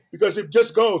Expressway because it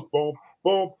just goes boom,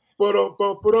 boom, ba-dum,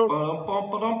 bum, ba-dum.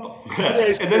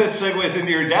 And then it segues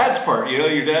into your dad's part.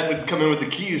 Your dad would come in with the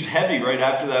keys heavy right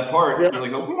after that part. Yeah. And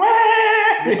like,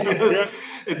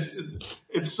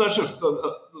 it's such a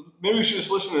maybe we should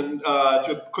just listen to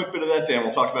a quick bit of that, Dan.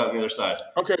 We'll talk about it on the other side.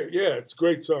 Okay, yeah, it's a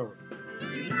great song.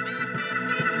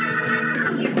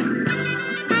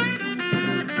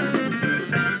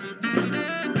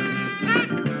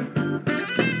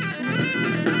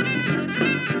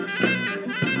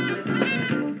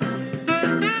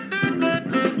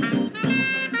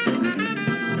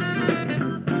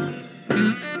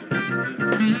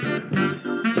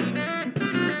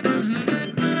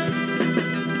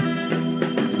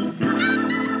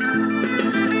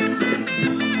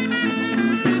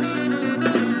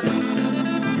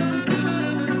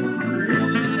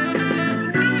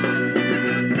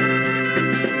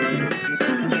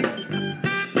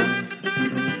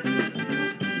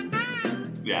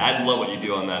 I love what you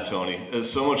do on that, Tony. It's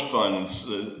so much fun.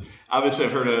 Obviously,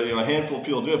 I've heard a handful of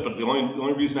people do it, but the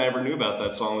only reason I ever knew about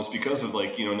that song was because of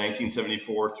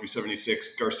 1974 through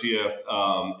 76 Garcia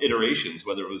iterations,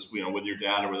 whether it was with your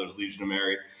dad or whether it was Legion of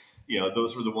Mary.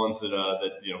 Those were the ones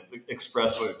that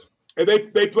expressed. And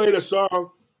they played a song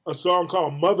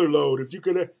called Motherload. If you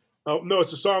could,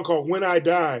 it's a song called When I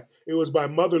Die. It was by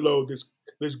Motherload,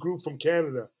 this group from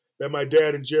Canada that my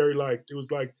dad and Jerry liked. It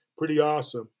was pretty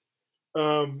awesome.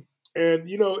 And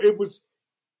it was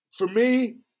for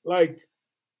me like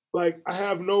I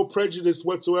have no prejudice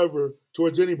whatsoever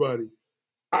towards anybody.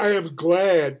 I am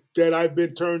glad that I've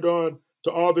been turned on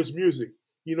to all this music.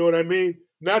 You know what I mean?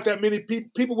 Not that many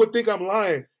people would think I'm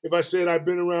lying if I said I've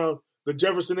been around the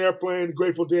Jefferson Airplane, the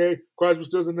Grateful Dead, Crosby,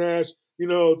 Stills and Nash,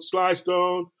 Sly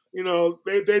Stone.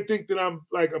 They think that I'm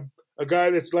like a guy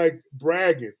that's like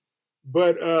bragging,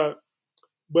 but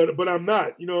I'm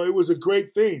not. It was a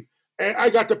great thing. And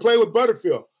I got to play with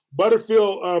Butterfield.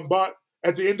 Butterfield bought,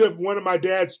 at the end of one of my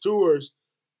dad's tours,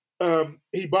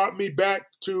 he bought me back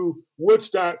to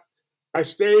Woodstock. I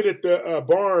stayed at the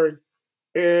barn,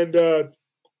 and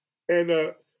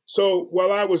so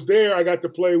while I was there, I got to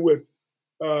play with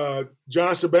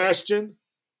John Sebastian,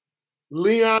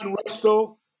 Leon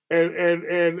Russell,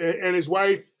 and his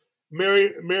wife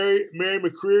Mary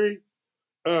McCreary,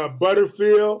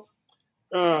 Butterfield.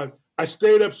 I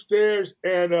stayed upstairs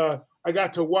and I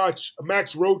got to watch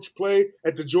Max Roach play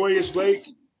at the Joyous Lake.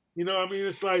 You know what I mean?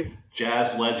 It's like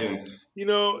jazz legends. You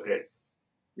know,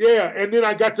 yeah. And then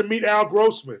I got to meet Al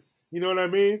Grossman. You know what I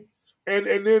mean? And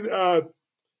then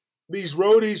these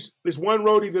roadies, this one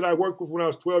roadie that I worked with when I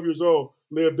was 12 years old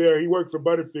lived there. He worked for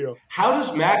Butterfield. How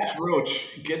does Max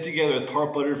Roach get together with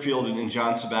Paul Butterfield and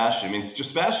John Sebastian? I mean, just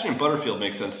Sebastian and Butterfield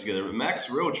make sense together, but Max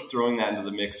Roach throwing that into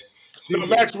the mix. No,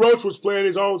 Max Roach was playing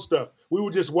his own stuff. We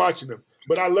were just watching him.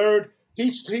 But I learned,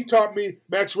 he taught me,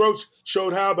 Max Roach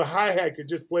showed how the hi-hat could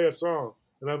just play a song.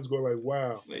 And I was going like,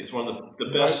 wow. He's one of the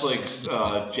best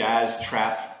jazz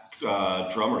trap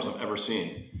drummers I've ever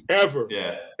seen. Ever.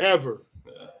 Yeah. Ever.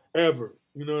 Yeah. Ever.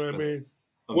 You know what I mean? Amazing.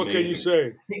 What can you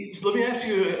say? Hey, so let me ask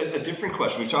you a different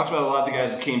question. We talked about a lot of the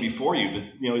guys that came before you, but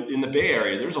in the Bay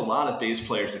Area, there's a lot of bass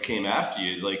players that came after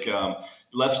you, like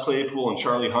Les Claypool and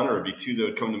Charlie Hunter would be two that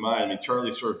would come to mind. I mean,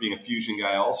 Charlie sort of being a fusion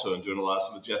guy also and doing a lot of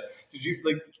stuff with jazz. Did you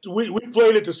like? We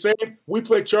played at the same. We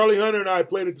played Charlie Hunter and I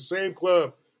played at the same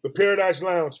club, the Paradise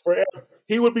Lounge, forever.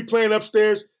 He would be playing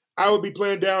upstairs, I would be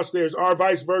playing downstairs, or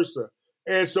vice versa.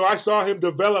 And so I saw him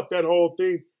develop that whole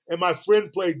thing. And my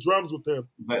friend played drums with him.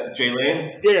 Is that Jay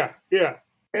Lane? Yeah.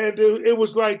 And it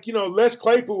was like, Les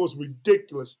Claypool was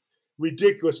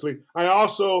ridiculously. I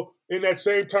also, in that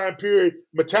same time period,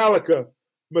 Metallica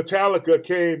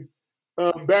came,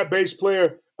 that bass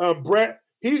player, Brett,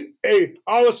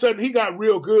 all of a sudden he got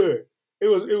real good. It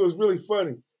was really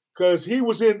funny because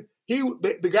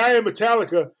the guy in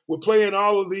Metallica would play in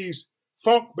all of these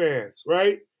funk bands,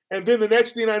 right? And then the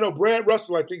next thing I know, Brad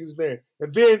Russell, I think is his name.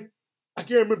 And then I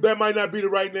can't remember, that might not be the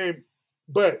right name,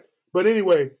 but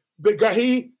anyway, the guy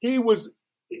he was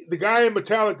the guy in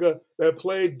Metallica that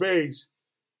played bass.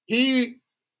 He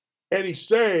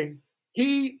sang.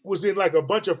 He was in like a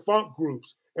bunch of funk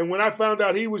groups, and when I found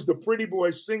out he was the pretty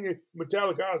boy singing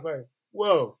Metallica, I was like,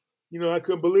 whoa, I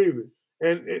couldn't believe it.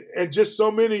 And just so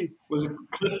many. Was it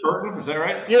Cliff Burton? Is that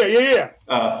right? Yeah.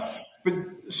 But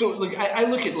so, I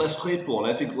look at Les Claypool,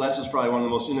 and I think Les is probably one of the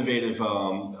most innovative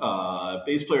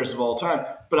bass players of all time.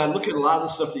 But I look at a lot of the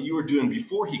stuff that you were doing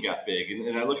before he got big,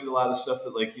 and I look at a lot of the stuff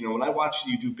that, when I watch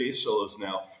you do bass solos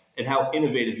now, and how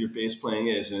innovative your bass playing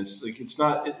is, and it's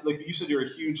not like you said you're a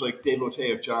huge devotee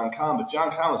of John Kahn, but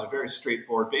John Kahn was a very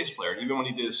straightforward bass player, and even when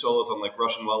he did his solos on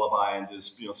Russian Lullaby and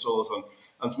his solos on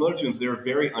some other tunes, they were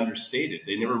very understated.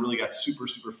 They never really got super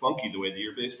super funky the way that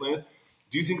your bass playing is.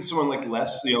 Do you think someone like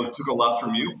Les, took a lot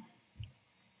from you?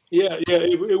 Yeah.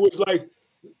 It was like,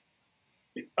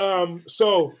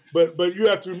 but you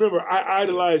have to remember, I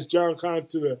idolized John Kahn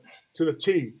to the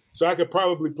T. So I could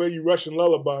probably play you Russian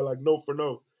Lullaby like note for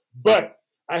note. But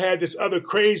I had this other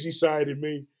crazy side in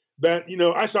me that,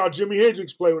 I saw Jimi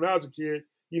Hendrix play when I was a kid.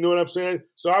 You know what I'm saying?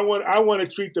 So I want to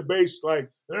treat the bass like,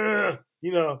 I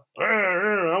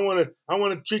want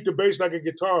to treat the bass like a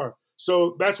guitar.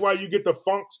 So that's why you get the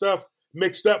funk stuff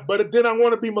mixed up, but then I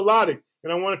want to be melodic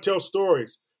and I want to tell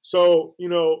stories. So,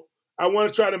 I want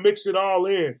to try to mix it all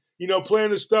in.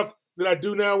 Playing the stuff that I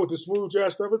do now with the smooth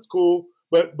jazz stuff, it's cool.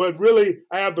 But really,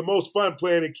 I have the most fun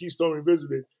playing at Keystone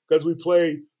Revisited because we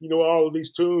play, all of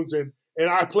these tunes and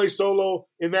I play solo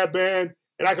in that band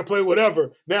and I can play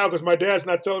whatever now because my dad's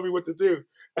not telling me what to do.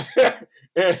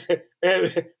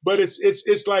 But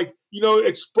it's like,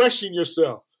 expressing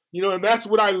yourself, and that's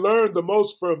what I learned the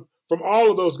most from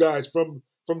all of those guys, from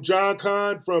John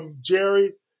Kahn, from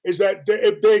Jerry, is that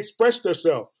they express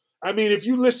themselves. I mean, if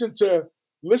you listen to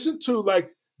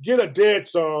Get a Dead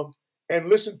song and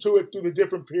listen to it through the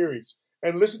different periods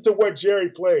and listen to what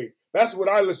Jerry played. That's what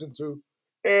I listen to.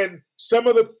 And some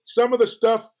of the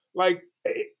stuff,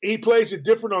 he plays it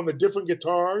different on the different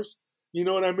guitars. You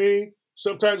know what I mean?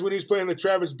 Sometimes when he's playing the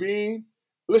Travis Bean,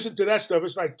 listen to that stuff.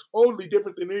 It's like totally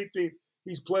different than anything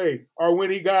he's played. Or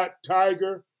when he got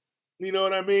Tiger. You know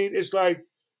what I mean? It's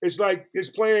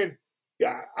playing.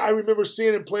 I remember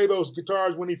seeing him play those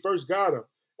guitars when he first got them,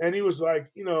 and he was like,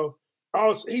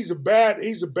 he's a bad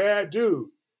dude.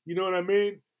 You know what I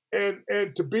mean? And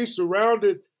to be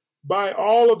surrounded by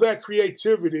all of that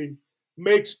creativity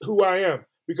makes who I am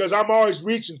because I'm always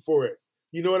reaching for it.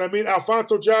 You know what I mean?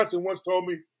 Alfonso Johnson once told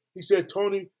me, he said,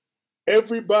 Tony,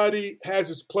 everybody has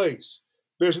his place.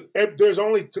 There's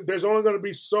only going to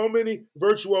be so many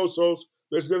virtuosos.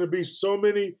 There's going to be so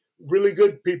many really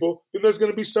good people. Then there's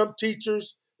going to be some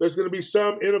teachers. There's going to be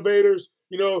some innovators.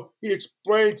 He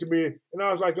explained to me, and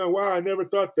I was like, oh, wow, I never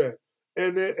thought that.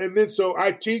 And then so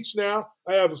I teach now.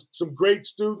 I have some great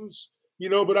students,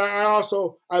 but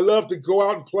I love to go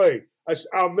out and play.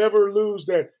 I'll never lose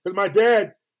that because my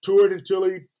dad toured until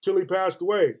he passed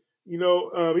away. He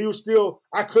was still,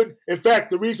 I couldn't, in fact,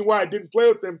 the reason why I didn't play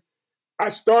with him, I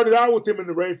started out with him in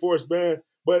the Rainforest Band,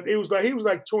 but he was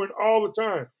like touring all the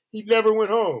time. He never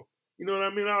went home. You know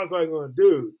what I mean? I was like,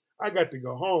 dude, I got to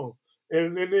go home.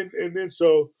 And then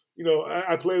so,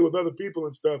 I played with other people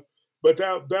and stuff. But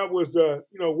that was,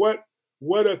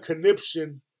 what a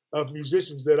conniption of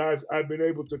musicians that I've been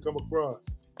able to come across.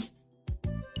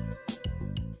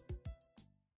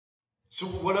 So,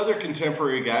 what other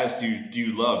contemporary guys do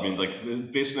you love? I mean, like the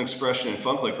Bass and Expression and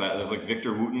funk like that. There's like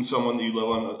Victor Wooten, someone that you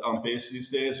love on bass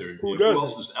these days, or who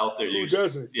else is out there? Who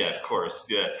doesn't? Yeah, of course.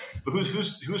 Yeah, but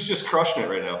who's just crushing it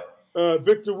right now?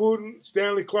 Victor Wooten,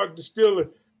 Stanley Clark Distiller,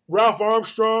 Ralph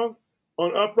Armstrong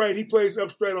on upright. He plays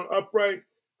upright on upright.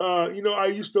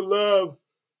 I used to love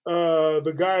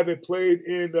the guy that played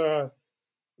in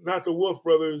not the Wolf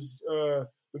Brothers, the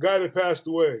guy that passed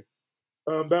away.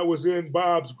 That was in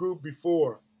Bob's group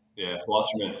before. Yeah,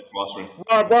 Wasserman. Wasserman.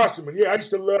 Yeah, I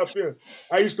used to love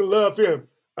him.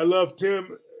 I loved him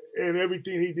and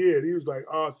everything he did. He was like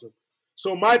awesome.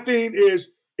 So my thing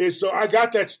is so I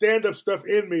got that stand-up stuff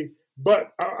in me,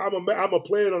 but I'm a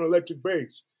play it on electric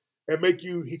bass and make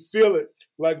you feel it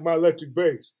like my electric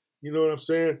bass. You know what I'm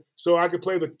saying? So I could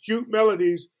play the cute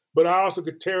melodies, but I also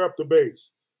could tear up the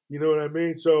bass. You know what I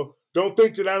mean? So don't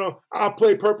think that I'll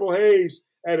play Purple Haze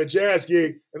at a jazz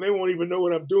gig, and they won't even know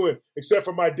what I'm doing, except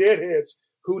for my deadheads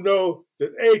who know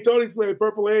that, hey, Tony's playing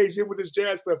Purple Haze here with his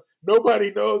jazz stuff.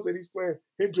 Nobody knows that he's playing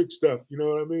Hendrix stuff. You know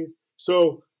what I mean?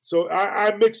 So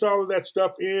I mix all of that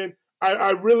stuff in.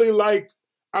 I listen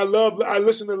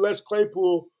to Les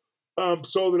Claypool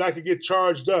so that I could get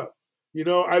charged up.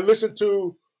 I listen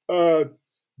to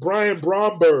Brian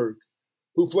Bromberg,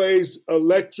 who plays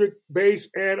electric bass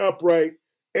and upright,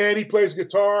 and he plays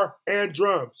guitar and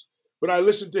drums. But I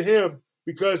listen to him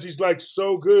because he's like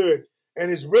so good, and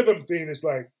his rhythm thing is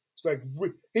like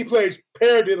he plays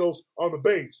paradiddles on the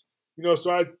bass.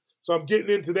 So I'm getting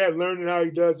into that, learning how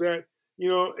he does that.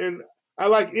 And I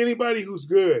like anybody who's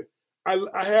good.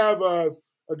 I have a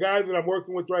guy that I'm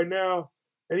working with right now,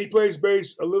 and he plays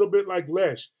bass a little bit like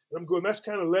Lesh. And I'm going, that's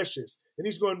kind of Leshish. And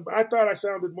he's going, I thought I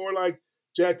sounded more like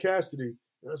Jack Cassidy.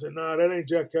 And I said, nah, that ain't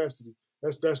Jack Cassidy.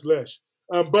 That's Lesh.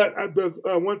 But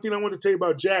the one thing I want to tell you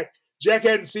about Jack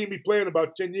hadn't seen me play in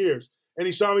about 10 years. And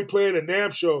he saw me play at a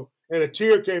NAMM show, and a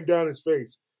tear came down his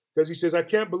face. Because he says, I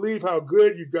can't believe how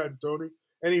good you've gotten, Tony.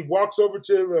 And he walks over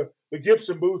to the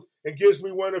Gibson booth and gives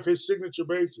me one of his signature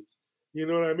basses. You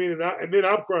know what I mean? And then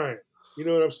I'm crying. You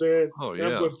know what I'm saying? Oh, yeah.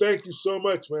 And I'm going, thank you so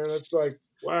much, man. It's like,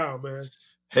 wow, man.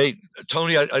 Hey,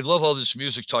 Tony, I love all this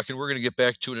music talk, and we're going to get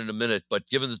back to it in a minute. But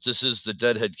given that this is the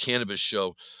Deadhead Cannabis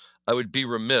Show, I would be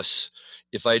remiss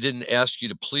if I didn't ask you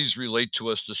to please relate to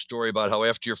us the story about how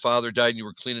after your father died and you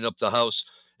were cleaning up the house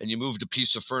and you moved a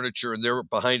piece of furniture, and there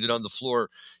behind it on the floor,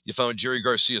 you found Jerry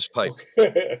Garcia's pipe.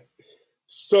 Okay.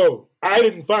 So I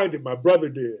didn't find it. My brother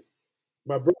did.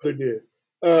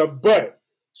 But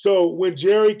so when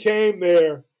Jerry came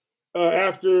there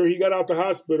after he got out the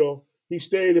hospital, he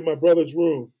stayed in my brother's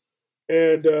room.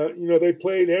 And, they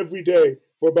played every day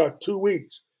for about 2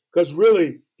 weeks because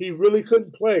he really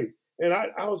couldn't play. And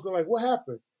I was going like, what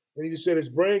happened? And he just said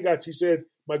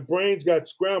my brains got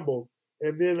scrambled.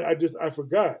 And then I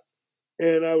forgot.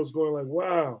 And I was going like,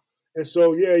 wow. And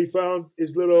so, yeah, he found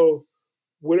his little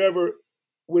whatever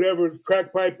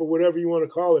crack pipe or whatever you want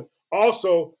to call it.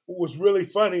 Also, what was really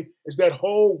funny is that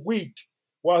whole week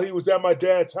while he was at my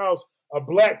dad's house, a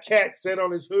black cat sat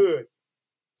on his hood.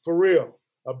 For real.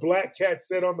 A black cat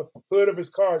sat on the hood of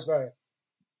his car. It's like,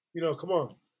 come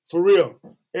on. For real.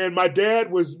 And my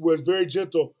dad was very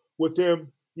gentle with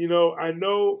him. I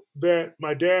know that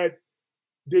my dad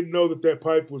didn't know that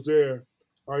pipe was there,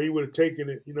 or he would have taken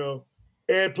it,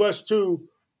 And plus, too,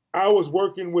 I was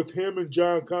working with him and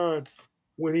John Kahn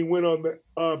when he went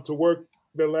on to work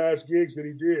the last gigs that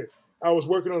he did. I was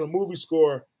working on a movie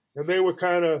score, and they would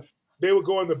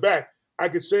go in the back. I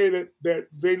could say that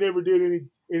they never did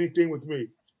anything with me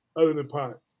other than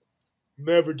pot.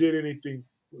 Never did anything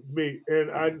with me.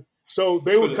 So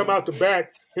they would come out the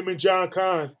back, him and John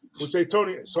Kahn would say,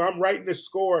 Tony, so I'm writing this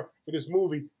score for this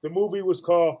movie. The movie was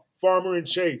called Farmer and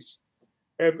Chase.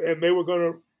 And they were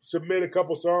going to submit a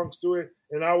couple songs to it,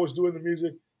 and I was doing the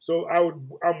music. So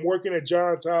I'm working at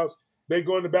John's house. They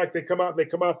go in the back, they come out,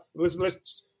 listen,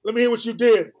 let me hear what you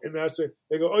did. And I said,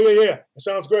 they go, oh, yeah, that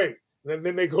sounds great. And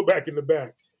then they go back in the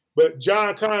back. But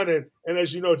John Kahn and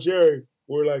as you know, Jerry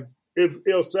were like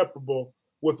inseparable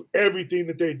with everything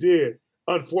that they did,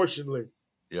 unfortunately.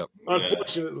 Yep.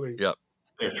 Unfortunately. Yep.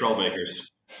 They're troublemakers.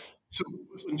 So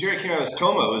when Jerry came out of his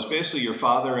coma, it was basically your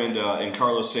father and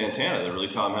Carlos Santana that really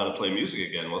taught him how to play music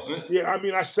again, wasn't it? Yeah, I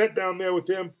mean, I sat down there with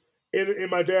him in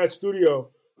my dad's studio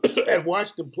and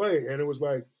watched him play, and it was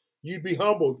like you'd be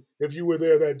humbled if you were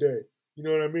there that day. You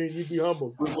know what I mean? You'd be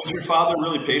humbled. Was your father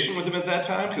really patient with him at that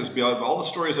time? Because all the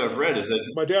stories I've read is that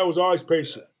my dad was always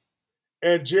patient,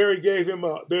 and Jerry gave him.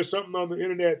 There's something on the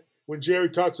internet when Jerry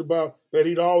talks about that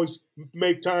he'd always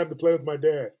make time to play with my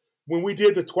dad. When we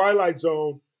did the Twilight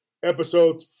Zone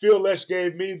episode, Phil Lesh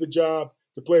gave me the job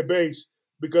to play bass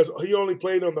because he only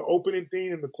played on the opening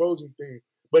theme and the closing theme,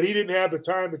 but he didn't have the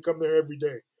time to come there every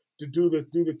day to do the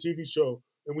TV show,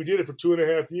 and we did it for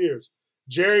 2.5 years.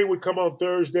 Jerry would come on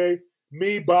Thursday.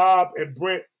 Me, Bob, and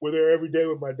Brent were there every day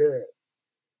with my dad,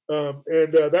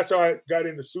 and that's how I got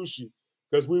into sushi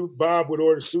because Bob would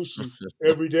order sushi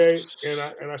every day,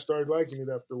 and I started liking it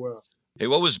after a while. Hey,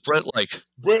 what was Brent like?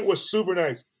 Brent was super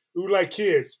nice. We were like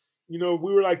kids, we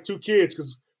were like two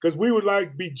kids because we would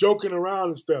like be joking around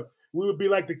and stuff. We would be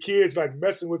like the kids, like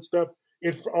messing with stuff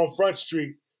on Front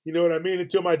Street. You know what I mean?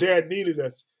 Until my dad needed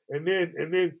us, and then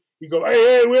he'd go,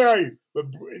 hey, where are you? But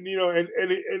and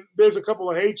there's a couple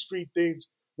of Hate Street things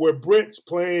where Brent's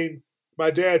playing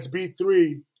my dad's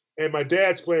B3 and my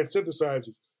dad's playing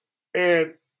synthesizers.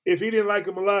 And if he didn't like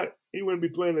him a lot, he wouldn't be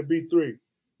playing the B3.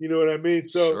 You know what I mean?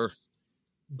 So sure.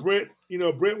 Brent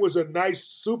was a nice,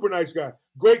 super nice guy.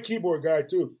 Great keyboard guy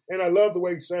too. And I love the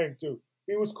way he sang too.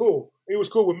 He was cool. He was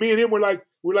cool. With me and him, we're like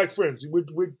friends. We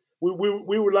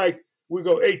were like, we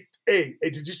go, hey,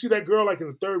 did you see that girl like in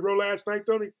the third row last night,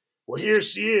 Tony? Well, here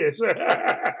she is.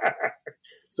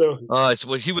 So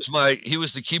he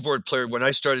was the keyboard player when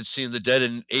I started seeing the Dead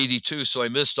in '82. So I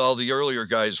missed all the earlier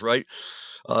guys, right?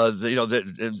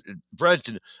 And Brent,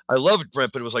 and I loved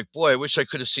Brent, but it was like, boy, I wish I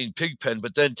could have seen Pigpen.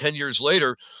 But then 10 years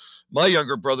later, my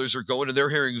younger brothers are going and they're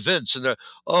hearing Vince, and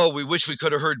we wish we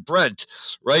could have heard Brent,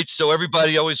 right? So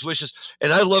everybody always wishes.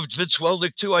 And I loved Vince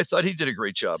Welnick too. I thought he did a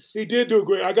great job. He did do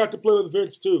great. I got to play with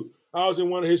Vince too. I was in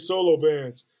one of his solo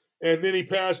bands, and then he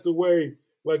passed away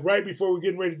like right before we were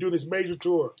getting ready to do this major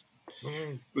tour.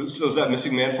 So is that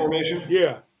Missing Man formation?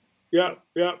 Yeah.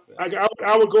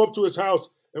 I would go up to his house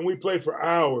and we played for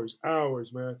hours,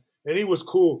 man. And he was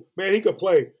cool. Man, he could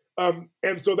play.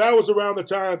 And so that was around the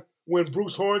time when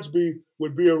Bruce Hornsby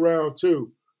would be around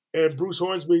too. And Bruce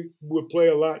Hornsby would play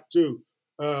a lot too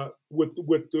with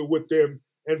them.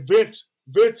 And Vince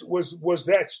was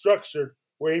that structured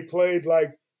where he played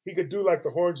like, he could do like the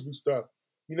Hornsby stuff,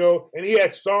 and he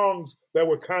had songs that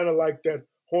were kind of like that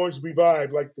Hornsby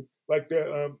vibe,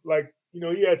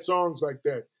 he had songs like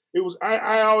that. It was,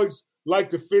 I always like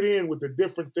to fit in with the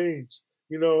different things,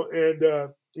 and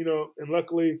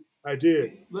luckily I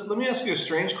did. Let me ask you a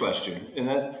strange question. And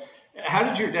that, how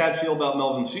did your dad feel about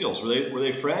Melvin Seals? Were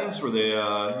they friends? Were they,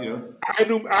 I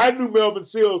knew Melvin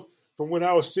Seals from when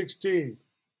I was 16.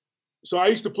 So I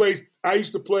used to play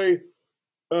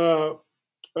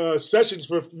sessions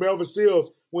for Melvin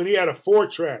Seals when he had a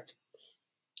 4-track,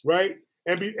 right?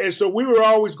 And so we were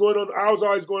always I was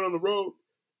always going on the road.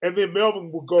 And then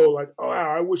Melvin would go like, oh, wow,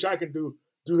 I wish I could do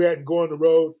that and go on the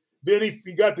road. Then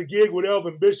he got the gig with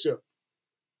Elvin Bishop.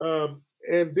 And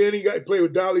then he played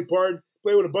with Dolly Parton,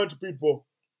 played with a bunch of people.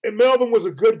 And Melvin was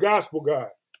a good gospel guy.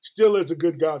 Still is a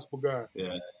good gospel guy.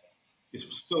 Yeah. He's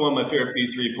still one of my favorite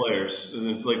B3 players. And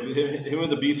it's like him with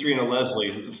the B3 and a Leslie,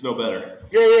 it's no better.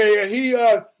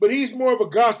 Yeah. But he's more of a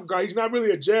gospel guy. He's not really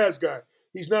a jazz guy.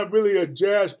 He's not really a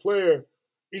jazz player.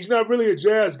 He's not really a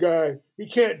jazz guy. He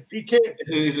can't.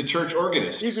 He's a church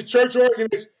organist. He's a church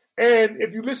organist. And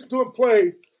if you listen to him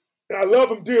play, and I love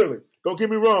him dearly, don't get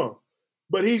me wrong,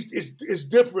 but it's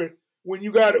different when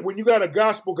you got a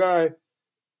gospel guy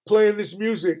playing this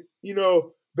music.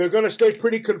 They're gonna stay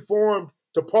pretty conformed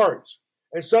to parts.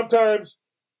 And sometimes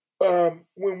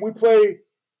when we play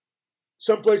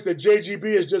someplace that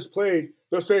JGB has just played,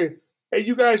 they'll say, hey,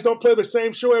 you guys don't play the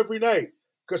same show every night.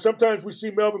 Because sometimes we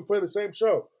see Melvin play the same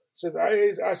show.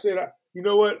 I said, you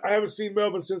know what? I haven't seen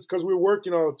Melvin since, because we were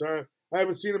working all the time. I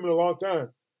haven't seen him in a long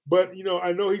time. But,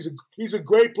 I know he's a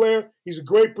great player. He's a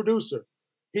great producer.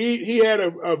 He had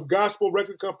a gospel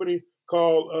record company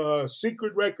called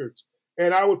Secret Records.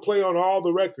 And I would play on all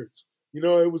the records.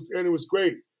 It was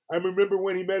great. I remember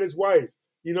when he met his wife,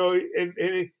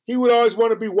 and he would always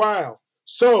want to be wild.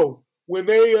 So when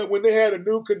they had a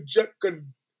new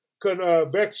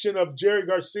convection of Jerry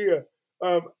Garcia,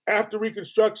 after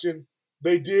Reconstruction,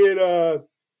 they did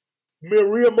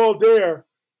Maria Mulder,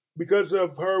 because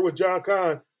of her with John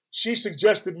Kahn. She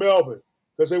suggested Melvin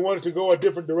because they wanted to go a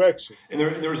different direction. And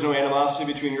there was no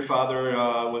animosity between your father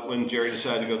when Jerry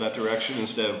decided to go that direction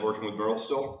instead of working with Merle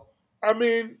still? I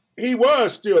mean, he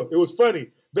was still. It was funny.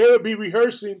 They would be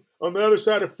rehearsing on the other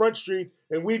side of Front Street,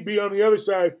 and we'd be on the other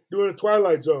side doing a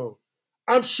Twilight Zone.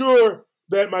 I'm sure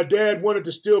that my dad wanted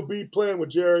to still be playing with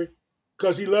Jerry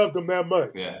because he loved him that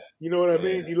much. Yeah. You know what I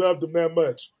mean? Yeah. He loved him that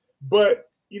much. But,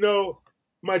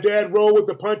 my dad rolled with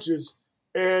the punches,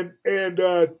 and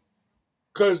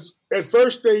because at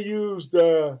first they used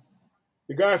the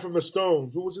guy from the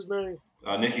Stones. What was his name?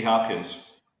 Nicky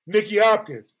Hopkins. Nicky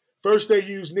Hopkins. First they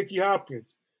used Nicky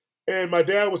Hopkins, and my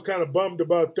dad was kind of bummed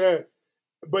about that.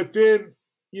 But then,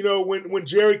 when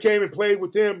Jerry came and played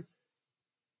with him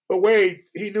away,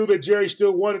 he knew that Jerry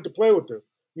still wanted to play with him.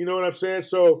 You know what I'm saying?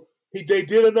 So they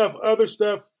did enough other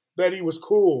stuff that he was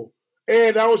cool.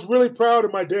 And I was really proud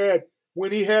of my dad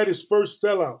when he had his first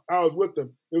sellout. I was with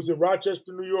him. It was in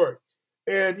Rochester, New York.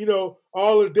 And,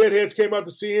 all of the Deadheads came out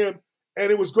to see him,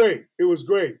 and it was great. It was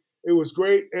great. It was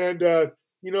great. And,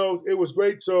 it was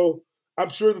great. So I'm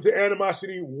sure that the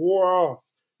animosity wore off.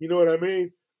 You know what I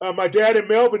mean? My dad and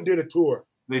Melvin did a tour.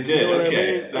 They did. You know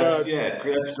okay. I mean?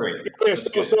 That's great. Yeah,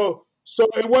 so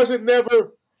it wasn't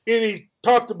never any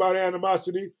talked about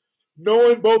animosity.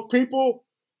 Knowing both people,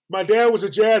 my dad was a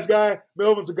jazz guy.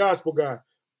 Melvin's a gospel guy.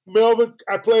 Melvin,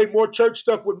 I played more church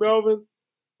stuff with Melvin.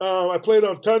 I played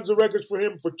on tons of records for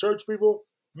him for church people.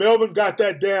 Melvin got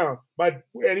that down.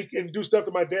 And he can do stuff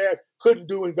that my dad couldn't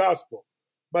do in gospel.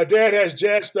 My dad has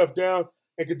jazz stuff down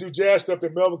and could do jazz stuff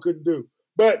that Melvin couldn't do.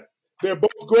 But they're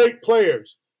both great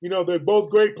players. They're both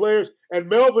great players. And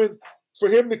Melvin, for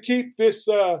him to keep this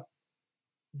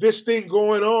thing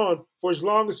going on for as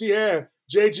long as he had,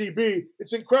 JGB,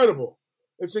 it's incredible.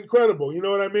 It's incredible. You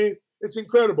know what I mean? It's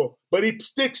incredible. But he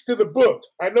sticks to the book.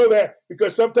 I know that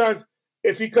because sometimes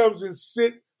if he comes and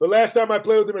the last time I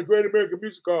played with him at Great American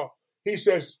Music Hall, he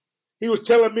says, he was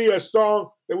telling me a song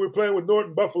that we were playing with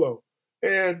Norton Buffalo.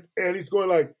 And he's going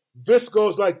like, this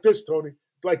goes like this, Tony,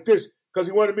 like this, because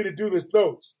he wanted me to do this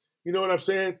notes. You know what I'm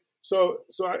saying? So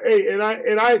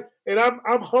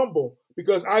I'm humble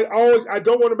because I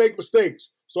don't want to make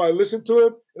mistakes. So I listen to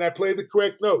him and I play the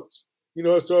correct notes.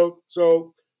 So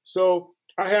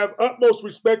I have utmost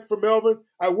respect for Melvin.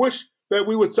 I wish that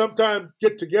we would sometime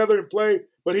get together and play,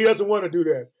 but he doesn't want to do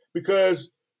that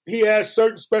because he has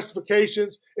certain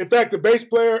specifications. In fact, the bass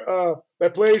player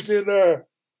that plays in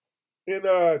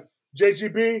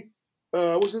JGB,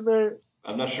 what's his name?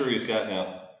 I'm not sure he's got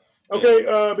now.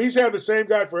 Okay, he's had the same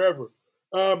guy forever.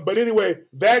 But anyway,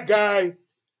 that guy,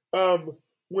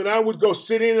 when I would go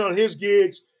sit in on his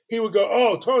gigs, he would go,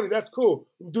 "Oh, Tony, that's cool.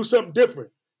 Do something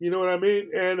different." You know what I mean?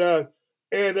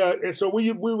 And so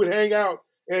we would hang out,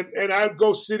 and I'd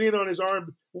go sit in on his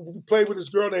arm. We played with this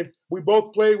girl we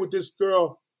both played with this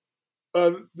girl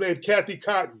named Kathy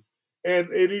Cotton,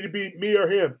 and it'd either be me or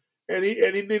him. And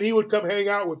then he would come hang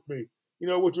out with me,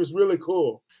 which was really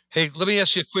cool. Hey, let me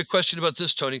ask you a quick question about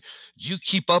this, Tony. Do you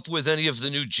keep up with any of the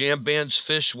new jam bands,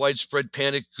 Fish, Widespread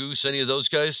Panic, Goose, any of those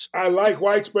guys? I like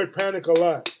Widespread Panic a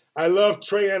lot. I love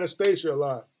Trey Anastasia a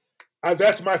lot.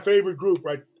 That's my favorite group,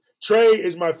 right? Trey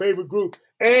is my favorite group.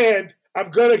 And I'm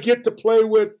going to get to play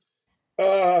with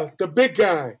the big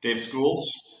guy. Dave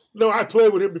Schools? No, I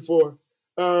played with him before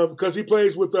because he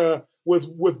plays with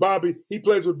Bobby. He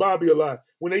plays with Bobby a lot.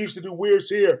 When they used to do Weirds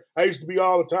Here, I used to be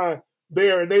all the time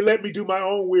there, and they let me do my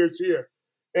own Weirds Here.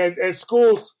 And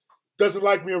Schools doesn't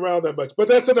like me around that much. But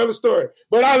that's another story.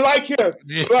 But I like him.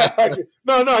 Yeah. I like him.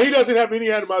 No, he doesn't have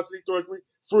any animosity towards me.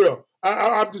 For real.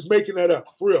 I'm just making that up.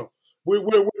 For real. We're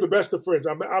the best of friends.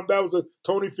 That was a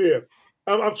Tony Fib.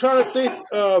 I'm trying to think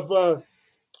of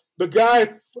the guy.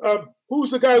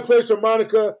 Who's the guy who plays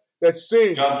harmonica that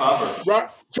sings? John Popper. John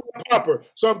Popper.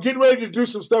 So I'm getting ready to do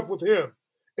some stuff with him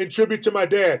in tribute to my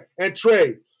dad and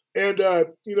Trey. And,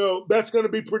 that's going to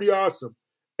be pretty awesome.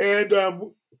 And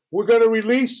we're going to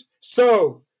release.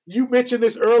 So you mentioned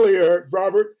this earlier,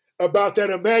 Robert, about that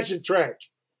Imagine track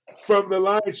from the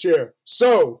Lion Share.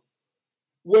 So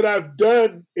what I've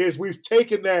done is we've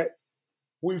taken that,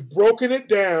 we've broken it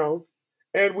down,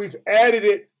 and we've added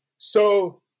it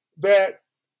so that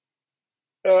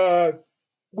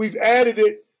we've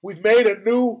made a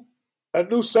new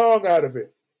song out of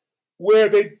it.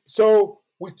 So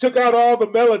we took out all the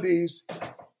melodies,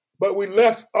 but we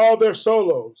left all their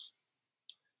solos.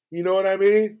 You know what I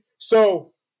mean?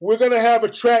 So we're going to have a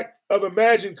track of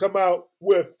Imagine come out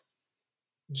with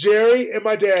Jerry and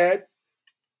my dad,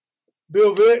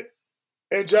 Bill Vitt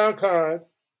and John Kahn,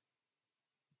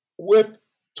 with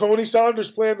Tony Saunders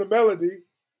playing the melody,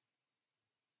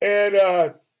 and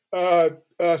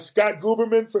Scott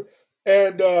Guberman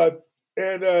and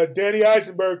Danny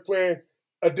Eisenberg playing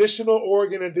additional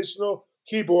organ, additional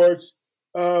keyboards.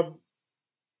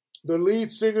 The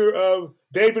lead singer of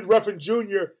David Ruffin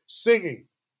Jr. singing.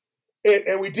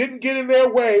 And we didn't get in their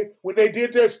way when they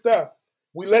did their stuff.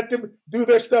 We let them do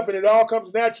their stuff, and it all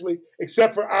comes naturally,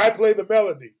 except for I play the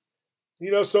melody.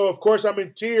 So of course I'm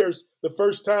in tears the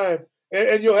first time.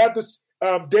 And you'll have this,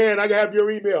 Dan, I have your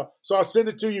email, so I'll send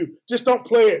it to you. Just don't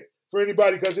play it for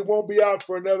anybody because it won't be out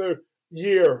for another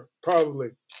year,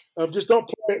 probably. Just don't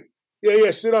play it.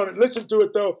 Yeah, sit on it. Listen to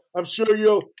it, though. I'm sure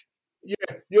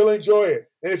you'll enjoy it.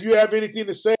 And if you have anything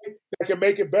to say that can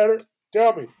make it better,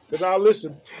 tell me, because I'll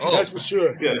listen. Oh. That's for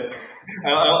sure. Yeah.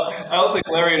 I don't think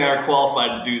Larry and I are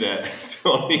qualified to do that,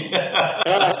 Tony.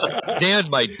 Dan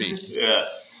might be. Yeah.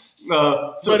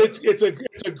 But it's a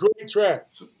great track.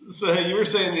 So hey, you were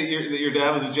saying that your dad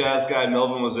was a jazz guy,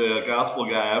 Melvin was a gospel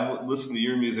guy. I've listened to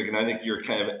your music, and I think you're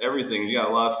kind of everything. You got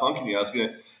a lot of funk in you.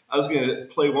 I was gonna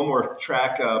play one more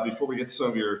track before we get to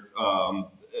some of your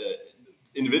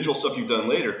individual stuff you've done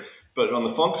later. But on the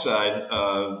funk side,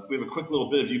 we have a quick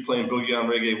little bit of you playing Boogie on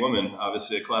Reggae Woman,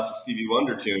 obviously a classic Stevie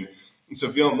Wonder tune. And so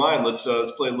if you don't mind, let's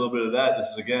play a little bit of that. This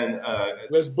is again.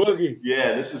 Let's boogie.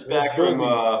 Yeah, this is back from.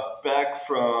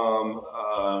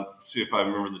 Let's see if I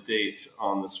remember the date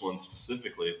on this one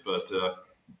specifically, but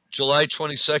July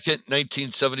 22nd,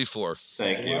 1974.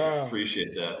 Thank you,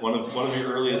 appreciate that. One of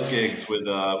your earliest gigs with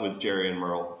Jerry and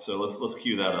Merle. So let's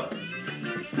cue that up.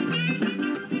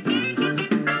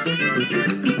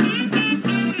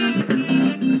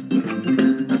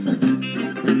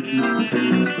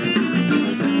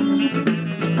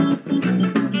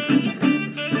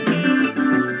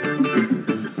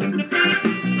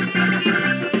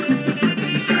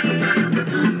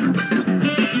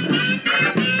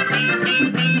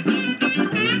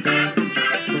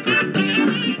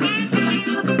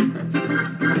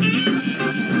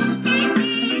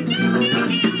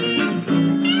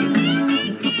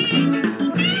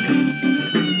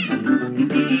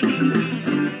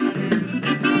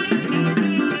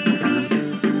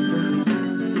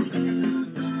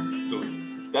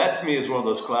 To me is one of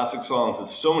those classic songs that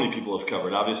so many people have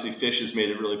covered. Obviously, Fish has made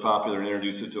it really popular and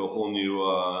introduced it to a whole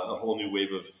new wave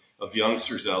of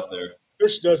youngsters out there.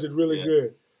 Fish does it really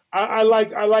good. I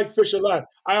like Fish a lot.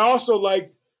 I also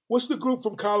like, what's the group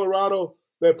from Colorado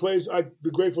that plays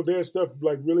the Grateful Dead stuff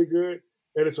like really good?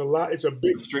 And it's a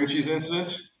big String Cheese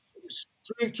Incident.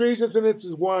 String Cheese Incident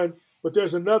is one, but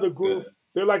there's another group. Yeah.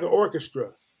 They're like an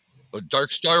orchestra. A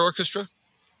Dark Star Orchestra.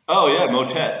 Oh yeah,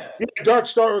 Motet. Yeah, Dark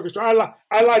Star Orchestra. I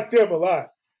like them a lot.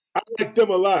 I like them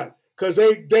a lot because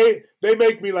they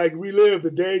make me like relive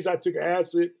the days I took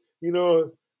acid.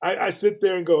 I sit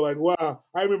there and go like, wow.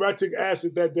 I remember I took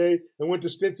acid that day and went to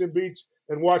Stinson Beach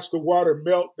and watched the water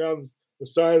melt down the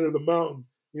side of the mountain.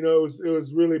 It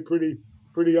was really pretty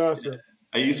awesome.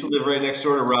 I used to live right next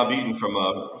door to Rob Eaton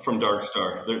from Dark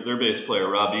Star. Their bass player,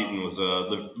 Rob Eaton, was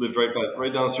lived right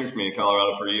down the street from me in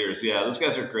Colorado for years. Yeah, those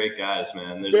guys are great guys,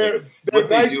 man. They're what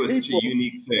nice they do is people. Such a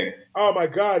unique thing. Oh my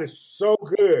God, it's so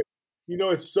good.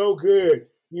 It's so good.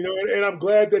 And I'm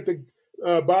glad that the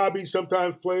Bobby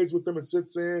sometimes plays with them and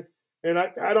sits in. And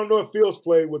I don't know if Phil's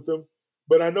played with them,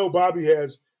 but I know Bobby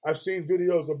has. I've seen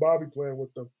videos of Bobby playing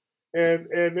with them, and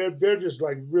they're just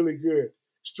like really good.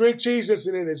 String Cheese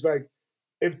Incident is like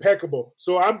impeccable.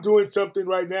 So I'm doing something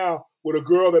right now with a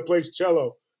girl that plays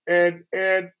cello and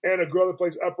a girl that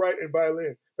plays upright and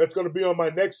violin. That's going to be on my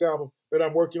next album that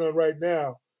I'm working on right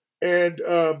now. And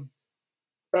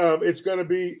it's going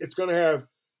to have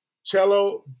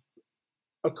cello,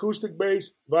 acoustic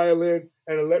bass, violin,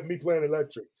 and me playing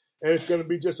electric. And it's going to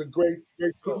be just a great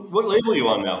song. What label are you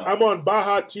on now? I'm on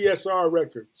Baja TSR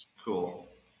Records. Cool.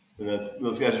 And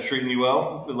those guys are treating you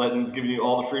well? They're giving you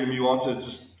all the freedom you want to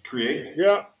just create?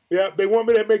 Yeah. They want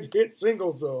me to make hit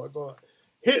singles, though. I'm going,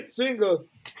 hit singles.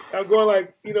 I'm going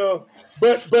like,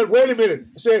 but wait a minute.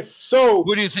 I said, so.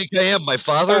 Who do you think I am, my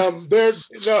father? I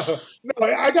got.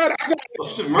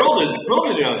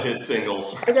 Merle did not hit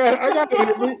singles. I got.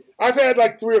 I've had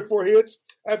like 3 or 4 hits.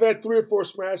 I've had 3 or 4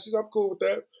 smashes. I'm cool with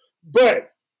that.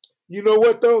 But you know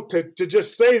what, though? To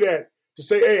just say that, to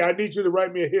say, hey, I need you to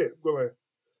write me a hit.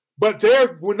 But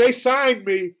when they signed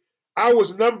me, I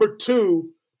was number 2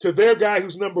 to their guy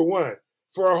who's number 1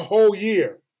 for a whole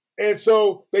year. And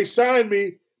so they signed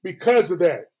me because of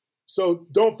that. So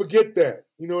don't forget that.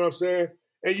 You know what I'm saying?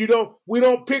 And we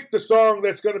don't pick the song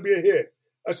that's going to be a hit.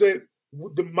 I said,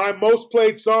 my most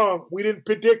played song, we didn't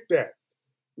predict that.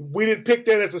 We didn't pick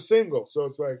that as a single. So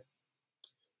it's like,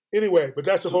 anyway, but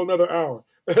that's a whole nother hour.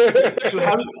 So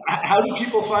how do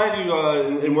people find you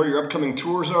and where your upcoming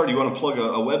tours are? Do you want to plug a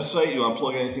website? Do you want to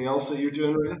plug anything else that you're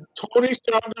doing right now?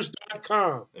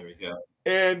 TonySaunders.com. There we go.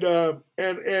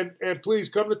 And please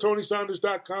come to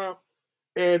TonySaunders.com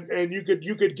and you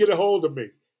could get a hold of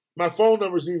me. My phone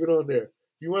number's even on there.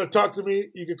 If you want to talk to me,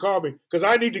 you can call me because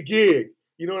I need to gig.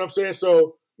 You know what I'm saying?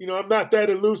 So, I'm not that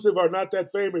elusive or not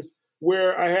that famous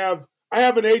where I have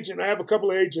an agent. I have a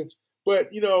couple of agents. But,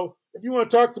 if you want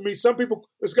to talk to me,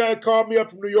 this guy called me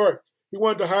up from New York. He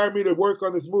wanted to hire me to work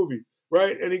on this movie,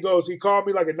 right? And he called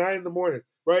me like at 9 a.m,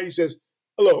 right? He says,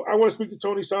 hello, I want to speak to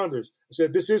Tony Saunders. I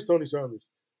said, this is Tony Saunders.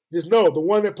 He says, no, the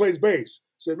one that plays bass.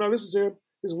 I said, no, this is him.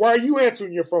 He says, why are you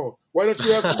answering your phone? Why don't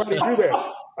you have somebody do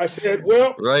that? I said,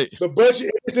 well, Right. the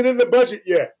budget isn't in the budget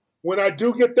yet. When I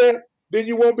do get that, then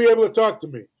you won't be able to talk to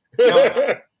me.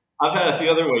 I've had it the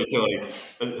other way, Tony.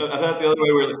 I've had it the other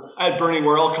way where I had Bernie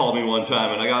Worrell call me one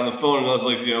time, and I got on the phone, and I was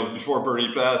like, before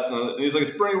Bernie passed, and he's like,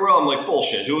 it's Bernie Worrell. I'm like,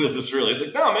 bullshit. Who is this really? He's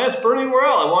like, no, man, it's Bernie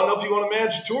Worrell. I want to know if you want to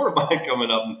manage a tour of mine coming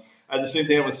up. And I had the same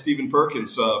thing with Stephen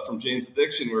Perkins from Jane's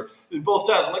Addiction, where both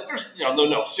times I'm like, there's,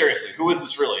 no, seriously, who is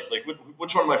this really? Like,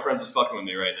 which one of my friends is fucking with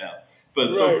me right now? But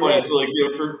it's so funny. Right. So, like,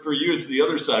 for you, it's the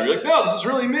other side. You're like, no, this is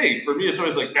really me. For me, it's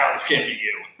always like, no, this can't be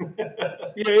you.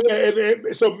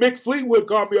 And so Mick Fleetwood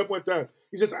called me up one time.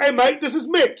 He says, hey, Mike, this is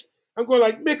Mick. I'm going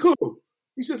like, Mick who?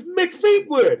 He says, Mick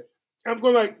Fleetwood. I'm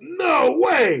going like, no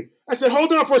way. I said,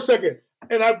 hold on for a second.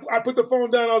 And I put the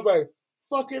phone down. I was like,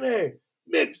 fucking A,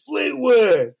 Mick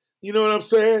Fleetwood. You know what I'm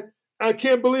saying? I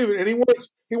can't believe it. And he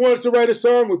wanted to write a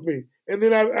song with me. And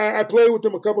then I played with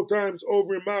him a couple times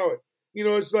over in Maui.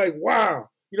 It's like, wow.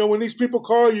 When these people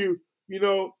call you,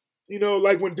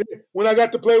 like when I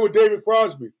got to play with David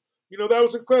Crosby, that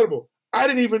was incredible. I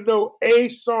didn't even know a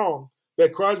song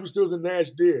that Crosby, Stills, and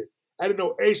Nash did. I didn't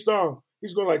know a song.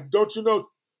 He's going like, don't you know,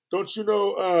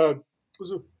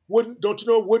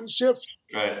 Wooden Ships?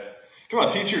 Right. Come on,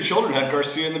 Teach Your Children had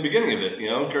Garcia in the beginning of it.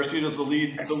 Garcia was the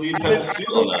lead pedal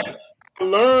steel on that. I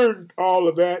learned all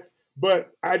of that,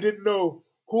 but I didn't know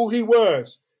who he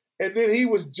was. And then he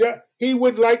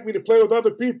wouldn't like me to play with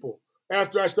other people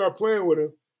after I started playing with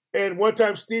him. And one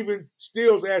time Steven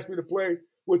Stills asked me to play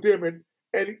with him, and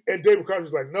David Crosby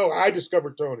was like, no, I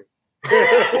discovered Tony.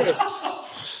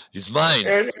 He's mine.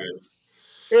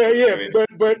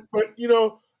 But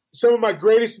some of my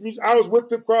greatest music, I was with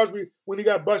Tim Crosby when he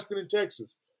got busted in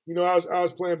Texas. I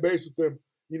was playing bass with him.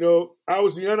 I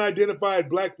was the unidentified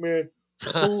black man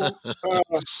who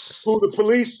the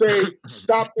police say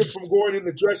stopped him from going in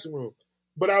the dressing room.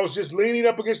 But I was just leaning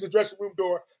up against the dressing room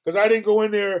door because I didn't go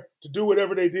in there to do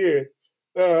whatever they did.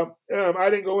 I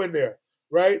didn't go in there,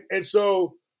 right? And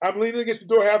so I'm leaning against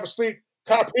the door, half asleep.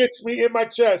 Cop hits me in my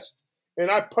chest,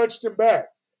 and I punched him back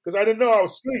because I didn't know I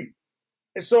was asleep.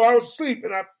 And so I was asleep,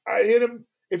 and I hit him.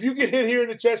 If you get hit here in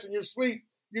the chest and you're asleep,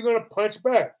 you're going to punch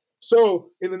back. So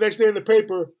in the next day in the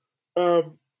paper,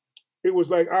 it was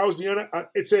like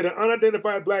it said an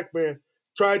unidentified black man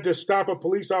tried to stop a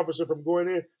police officer from going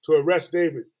in to arrest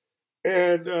David.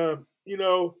 And,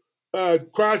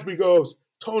 Crosby goes,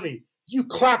 Tony, you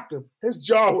clocked him. His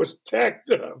jaw was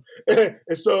tacked up. And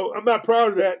so I'm not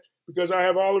proud of that because I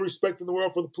have all the respect in the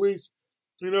world for the police,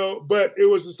 but it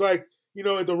was just like,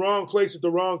 at the wrong place at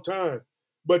the wrong time.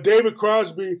 But David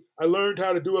Crosby, I learned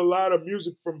how to do a lot of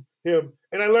music from him,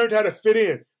 and I learned how to fit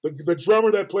in. The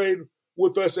drummer that played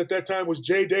with us at that time was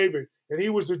Jay David, and he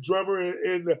was the drummer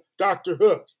in Dr.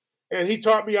 Hook. And he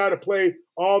taught me how to play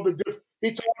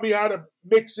he taught me how to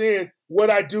mix in what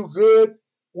I do good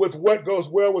with what goes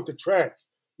well with the track.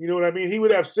 You know what I mean? He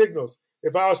would have signals.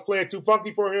 If I was playing too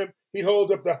funky for him, he'd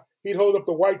hold up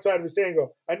the white side of his hand and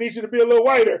go, I need you to be a little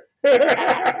whiter.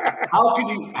 How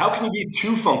can you be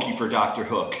too funky for Dr.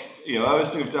 Hook? I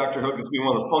always think of Dr. Hook as being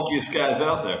one of the funkiest guys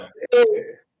out there.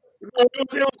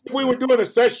 If we were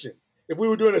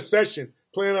doing a session,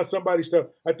 playing on somebody's stuff,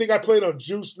 I think I played on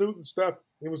Juice Newton stuff.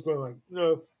 He was going like,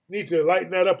 need to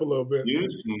lighten that up a little bit.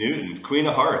 Juice Newton, Queen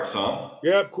of Hearts, huh?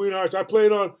 Yeah, Queen of Hearts. I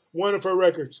played on one of her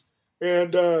records.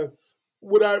 And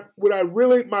one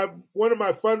of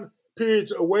my fun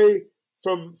periods away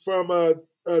from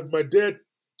my dead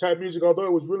type music, although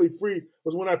it was really free,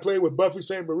 was when I played with Buffy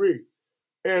St. Marie.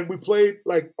 And we played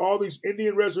like all these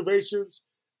Indian reservations.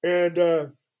 And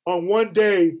on one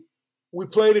day, we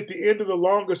played at the end of the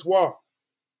longest walk.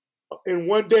 In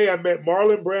one day, I met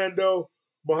Marlon Brando,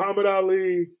 Muhammad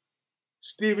Ali,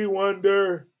 Stevie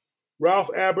Wonder, Ralph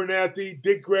Abernathy,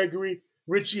 Dick Gregory,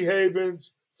 Richie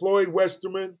Havens, Floyd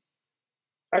Westerman.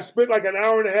 I spent like an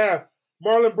hour and a half.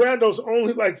 Marlon Brando's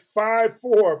only like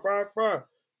 5'4", 5'5".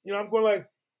 I'm going like,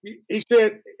 he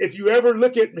said, if you ever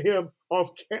look at him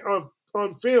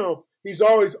on film, he's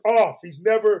always off. He's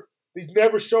never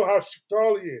show how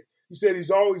tall he is. He said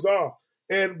he's always off.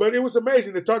 But it was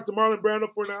amazing to talk to Marlon Brando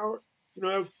for an hour.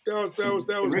 That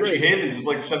was Richie great. Havens is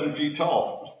like 7 feet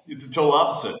tall. It's the total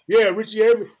opposite. Yeah, Richie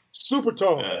Havens, super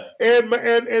tall. Yeah. And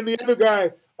the other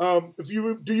guy,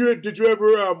 did you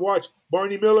ever watch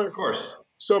Barney Miller? Of course.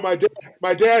 So my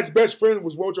dad's best friend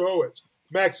was Wojciechowicz,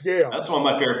 Max Gale. That's one of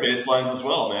my favorite bass lines as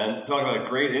well, man. Talk about a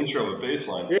great intro with bass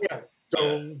line. Yeah.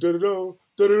 Dun, dun, dun,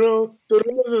 dun, dun, dun, dun,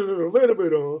 dun, dun, little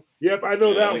bit on. Yep, I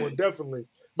know that one, definitely.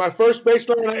 My first bass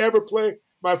line I ever played,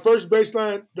 my first bass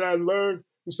line that I learned,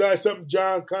 besides something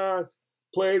John Kahn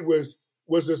played, was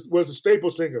a staple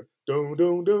singer. Dun,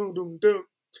 dun, dun, dun, dun,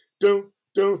 dun,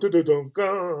 dun, dun, dun, dun,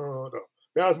 dun.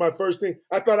 That was my first thing.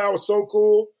 I thought I was so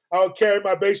cool. I would carry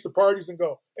my bass to parties and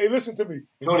go, "Hey, listen to me,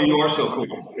 Tony. You are so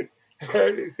cool."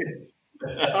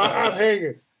 I'm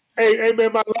hanging. Hey,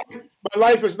 man, my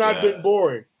life has not been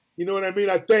boring. You know what I mean?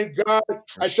 I thank God.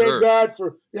 Thank God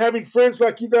for having friends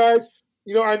like you guys.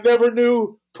 You know, I never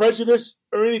knew prejudice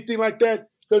or anything like that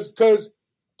because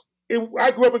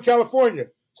I grew up in California,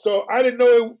 so I didn't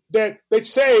know that they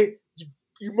say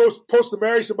you're supposed to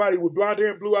marry somebody with blonde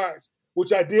hair and blue eyes,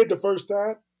 which I did the first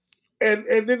time, and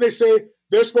then they say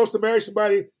they're supposed to marry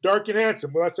somebody dark and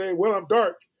handsome. Well, I say, well, I'm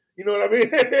dark. You know what I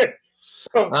mean?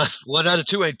 So, 1 out of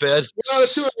 2 ain't bad. 1 out of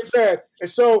 2 ain't bad. And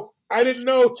so I didn't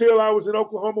know till I was in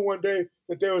Oklahoma one day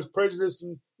that there was prejudice,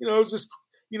 and it was just,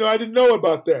 I didn't know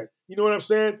about that. You know what I'm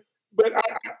saying? But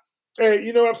hey,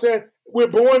 you know what I'm saying? We're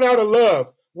born out of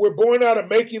love. We're born out of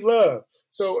making love.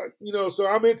 So so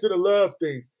I'm into the love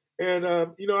thing, and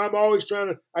I'm always trying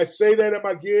to. I say that at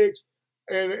my gigs,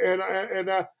 and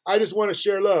I just want to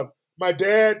share love. My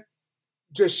dad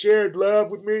just shared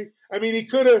love with me. I mean, he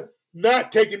could have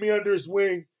not taken me under his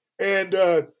wing and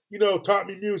taught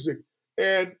me music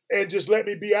and just let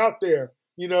me be out there,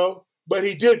 but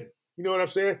he didn't. You know what I'm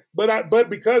saying? But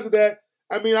because of that,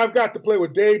 I mean, I've got to play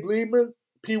with Dave Liebman,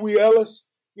 Pee Wee Ellis.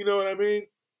 You know what I mean?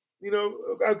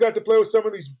 I've got to play with some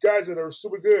of these guys that are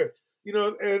super good.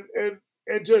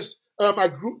 And just I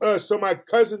grew. So my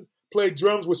cousin played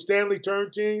drums with Stanley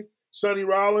Turrentine, Sonny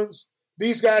Rollins.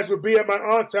 These guys would be at my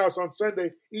aunt's house on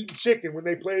Sunday eating chicken when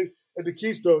they played at the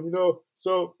Keystone.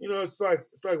 So it's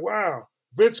like wow.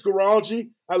 Vince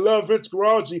Guaraldi, I love Vince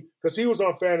Guaraldi because he was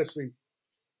on Fantasy.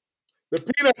 The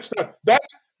Peanuts stuff. That's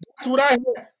what I had.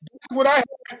 That's what I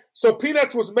had. So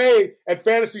Peanuts was made at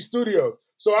Fantasy Studios.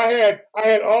 So I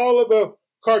had all of the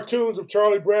cartoons of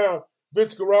Charlie Brown,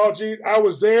 Vince Guaraldi. I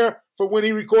was there for when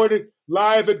he recorded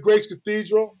live at Grace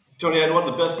Cathedral. Tony, I had one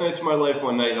of the best nights of my life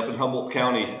one night up in Humboldt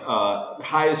County,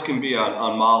 high as can be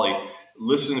on Molly,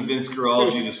 listening to Vince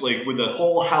Guaraldi, just like with the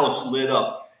whole house lit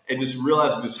up, and just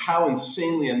realizing just how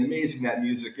insanely amazing that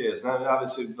music is. And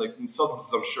obviously, like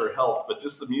substances, I'm sure helped, but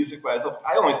just the music by itself,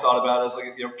 I only thought about it as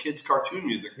like kids' cartoon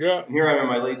music. Yeah. And here I am in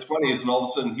my late 20s, and all of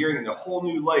a sudden hearing it in a whole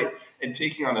new light and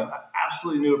taking on an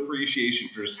absolutely new appreciation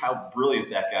for just how brilliant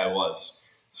that guy was.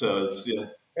 So it's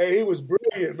Hey, he was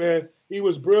brilliant, man. He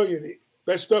was brilliant.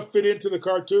 That stuff fit into the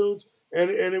cartoons, and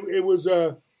it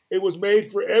was made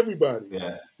for everybody.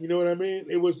 Yeah. You know what I mean?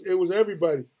 It was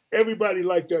everybody. Everybody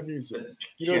liked that music.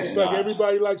 Just like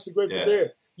everybody likes the Grateful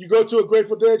Dead. You go to a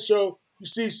Grateful Dead show, you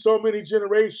see so many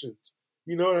generations.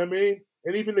 You know what I mean?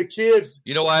 And even the kids.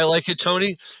 You know why I like it,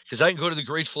 Tony? Because I can go to the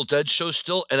Grateful Dead show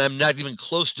still, and I'm not even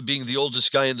close to being the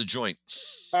oldest guy in the joint.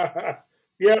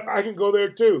 Yeah, I can go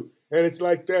there too. And it's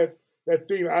like that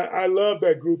thing. I love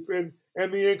that group and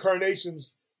the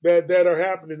incarnations that are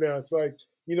happening now. It's like,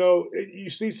 you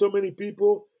see so many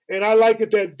people. And I like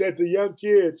it that the young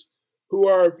kids who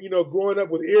are, growing up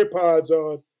with ear pods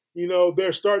on,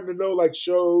 they're starting to know like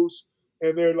shows,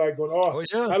 and they're like going, oh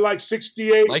yeah. I like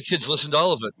 68. My kids listen to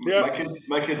all of it. Yeah.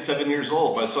 My kid's 7 years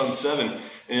old. My son's 7,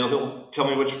 and he'll tell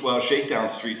me which Shakedown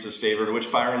Street's his favorite or which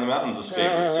Fire in the Mountain's his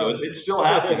favorite. So it's still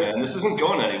happening, man. This isn't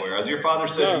going anywhere. As your father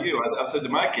said to you, I've said to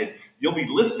my kid, you'll be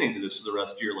listening to this for the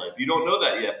rest of your life. You don't know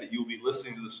that yet, but you'll be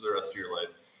listening to this for the rest of your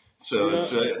life. So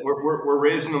it's we're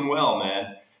raising them well,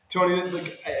 man. Tony,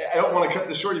 I don't want to cut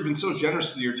this short. You've been so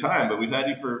generous with your time, but we've had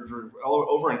you for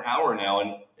over an hour now,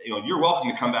 and you're welcome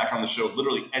to come back on the show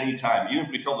literally anytime, even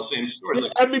if we tell the same story.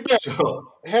 Have me back.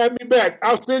 Have me back.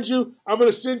 I'm going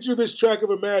to send you this track of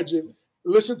Imagine.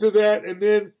 Listen to that, and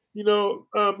then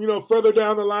further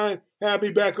down the line, have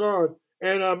me back on,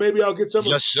 and maybe I'll get some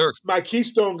of my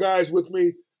Keystone guys with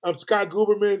me. Scott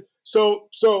Guberman. So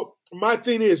my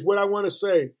thing is, what I want to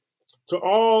say to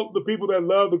all the people that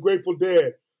love the Grateful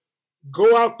Dead.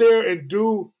 Go out there and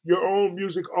do your own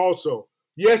music also.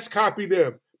 Yes, copy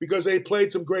them because they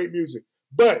played some great music.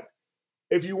 But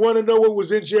if you want to know what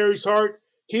was in Jerry's heart,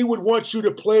 he would want you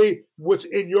to play what's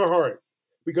in your heart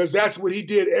because that's what he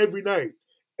did every night.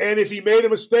 And if he made a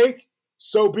mistake,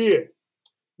 so be it.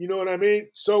 You know what I mean?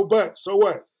 So what?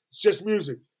 It's just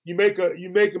music. You make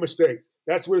a mistake.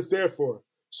 That's what it's there for.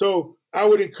 So I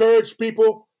would encourage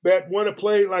people that want to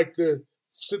play like the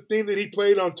thing that he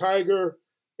played on Tiger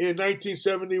in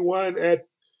 1971 at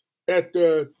at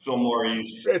the Fillmore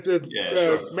East. at the Yeah,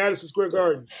 sure. Madison Square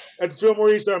Garden, at the Fillmore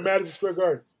East on Madison Square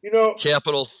Garden.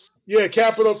 Capitol. Yeah,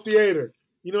 Capitol Theater.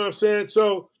 You know what I'm saying?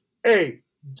 So, hey,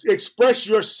 express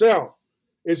yourself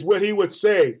is what he would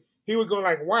say. He would go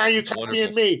like, "Why are you That's copying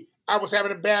wonderful. me? I was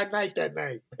having a bad night that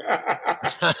night."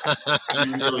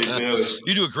 You really do. It's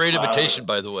You do a great classic. imitation,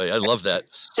 by the way. I love that.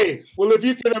 Hey, well, if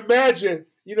you can imagine,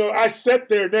 I sat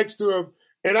there next to him,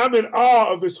 and I'm in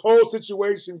awe of this whole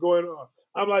situation going on.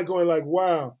 I'm like going like,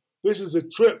 "Wow, this is a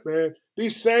trip, man."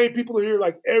 These same people are here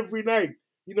like every night,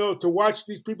 to watch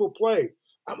these people play.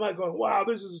 I'm like going, "Wow,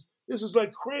 this is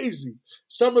like crazy."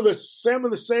 Some of the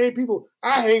same people.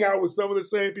 I hang out with some of the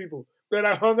same people that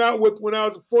I hung out with when I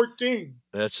was 14.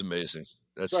 That's amazing.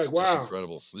 That's It's like, just wow.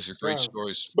 incredible. These are great Wow.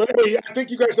 stories. But hey, I think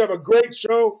you guys have a great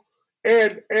show,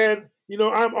 and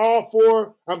I'm all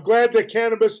for. I'm glad that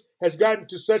cannabis has gotten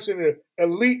to such an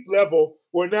elite level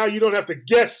where now you don't have to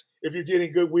guess if you're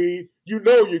getting good weed. You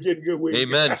know you're getting good weed.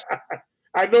 Amen.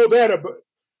 I know that, but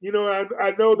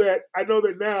I know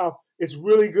that now it's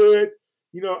really good.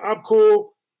 I'm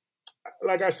cool.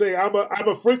 Like I say, I'm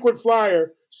a frequent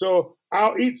flyer, so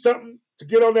I'll eat something to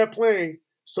get on that plane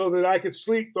so that I can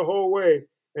sleep the whole way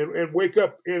and wake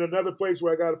up in another place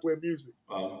where I got to play music.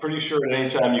 I'm pretty sure at any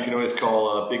time you can always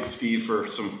call Big Steve for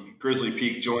some Grizzly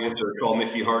Peak joints, or call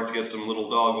Mickey Hart to get some little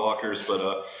dog walkers.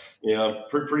 But I'm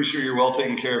pretty sure you're well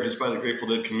taken care of just by the Grateful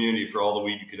Dead community for all the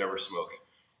weed you could ever smoke.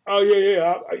 Oh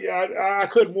yeah. I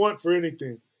couldn't want for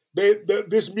anything.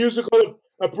 This musical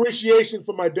appreciation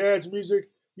for my dad's music.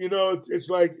 It's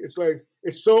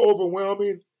so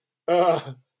overwhelming.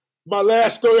 My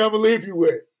last story I'm gonna leave you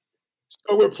with.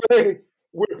 So we're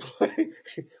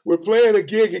playing a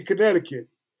gig in Connecticut.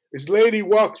 This lady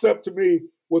walks up to me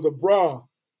with a bra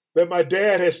that my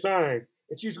dad has signed,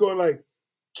 and she's going like,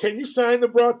 "Can you sign the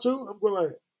bra too?" I'm going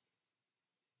like,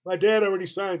 "My dad already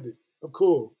signed it. I'm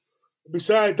cool."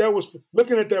 Besides, that was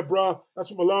looking at that bra. That's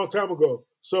from a long time ago.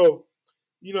 So,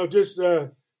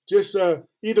 just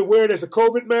either wear it as a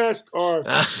COVID mask, or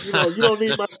you don't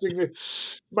need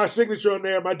my signature on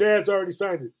there. My dad's already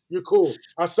signed it. You're cool.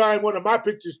 I'll sign one of my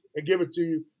pictures and give it to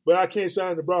you, but I can't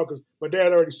sign the bra because my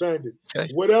dad already signed it.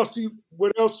 Okay. What else you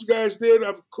guys did?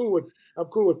 I'm cool with. I'm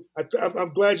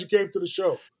glad you came to the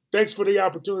show. Thanks for the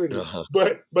opportunity,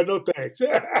 but no thanks. You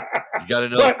gotta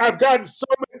know. But I've gotten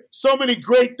so many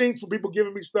great things from people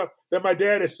giving me stuff that my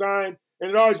dad has signed, and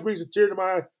it always brings a tear to my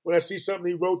eye when I see something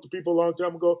he wrote to people a long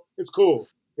time ago. It's cool.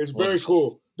 It's very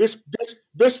cool. This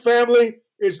family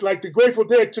is like the Grateful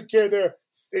Dead took care of their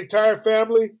entire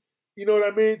family. You know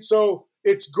what I mean? So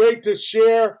it's great to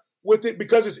share with it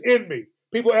because it's in me.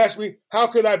 People ask me, how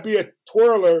could I be a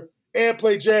twirler and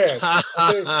play jazz? I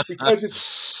say, because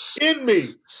it's in me.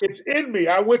 It's in me.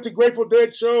 I went to Grateful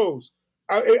Dead shows.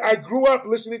 I grew up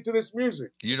listening to this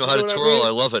music. You know how to twirl.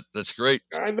 I love it. That's great.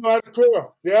 I know how to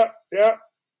twirl. Yeah.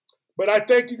 But I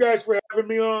thank you guys for having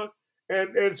me on,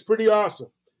 and it's pretty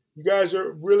awesome. You guys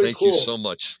are really cool. Thank you so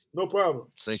much. No problem.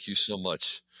 Thank you so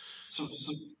much. So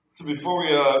before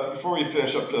we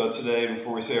finish up today,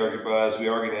 before we say our goodbyes, we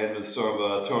are going to end with some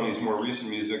of Tony's more recent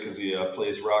music as he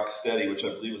plays "Rock Steady," which I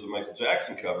believe was a Michael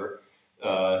Jackson cover.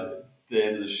 At the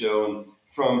end of the show, and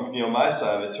from my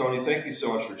side of it, Tony, thank you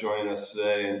so much for joining us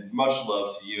today, and much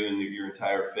love to you and your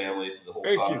entire family, to the whole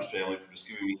Saunders family, for just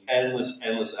giving me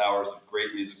endless hours of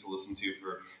great music to listen to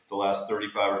for the last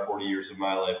 35 or 40 years of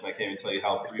my life. And I can't even tell you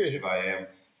how appreciative I am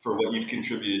for what you've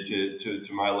contributed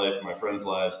to my life and my friends'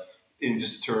 lives, in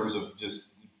just terms of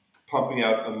just pumping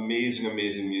out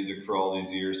amazing music for all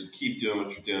these years. And keep doing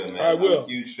what you're doing, man. I will. I'm a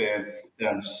huge fan, and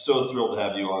I'm so thrilled to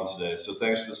have you on today. So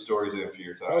thanks for the stories and for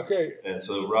your time. Okay. And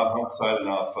so Rob Hunt signing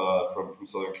off from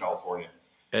Southern California.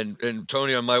 And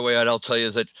Tony, on my way out, I'll tell you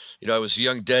that, I was a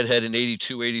young deadhead in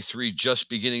 82, 83, just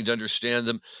beginning to understand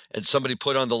them. And somebody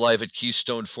put on the Live at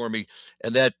Keystone for me.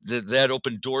 And that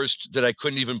opened doors that I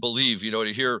couldn't even believe,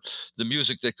 to hear the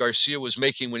music that Garcia was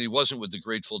making when he wasn't with the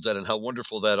Grateful Dead, and how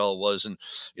wonderful that all was. And,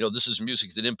 this is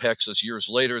music that impacts us years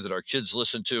later, that our kids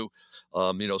listen to.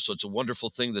 So it's a wonderful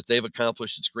thing that they've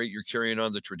accomplished. It's great you're carrying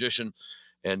on the tradition.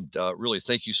 And really,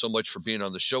 thank you so much for being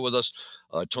on the show with us.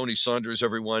 Tony Saunders,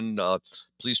 everyone,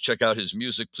 please check out his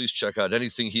music. Please check out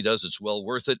anything he does. It's well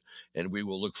worth it. And we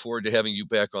will look forward to having you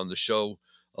back on the show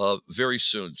very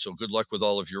soon. So good luck with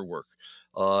all of your work.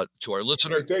 To our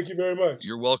listener, thank you very much.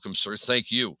 You're welcome, sir.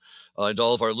 Thank you. And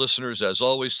all of our listeners, as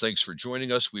always, thanks for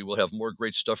joining us. We will have more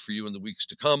great stuff for you in the weeks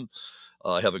to come.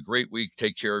 Have a great week.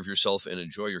 Take care of yourself and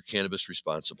enjoy your cannabis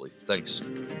responsibly. Thanks.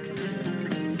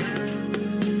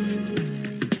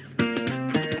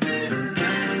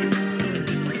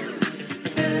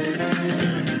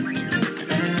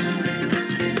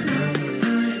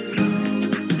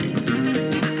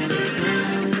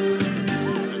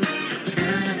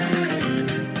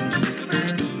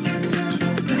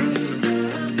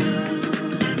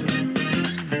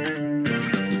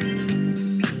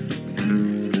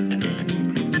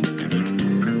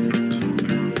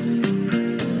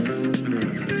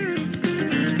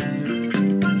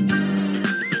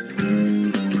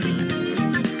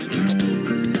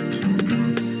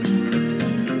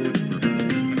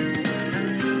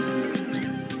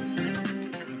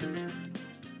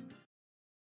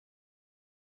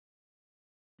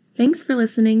 Thanks for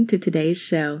listening to today's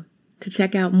show. To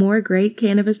check out more great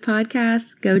cannabis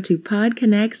podcasts, go to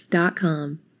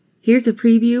podconnects.com. Here's a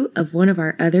preview of one of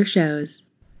our other shows.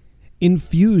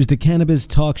 Infused, a cannabis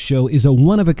talk show, is a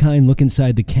one-of-a-kind look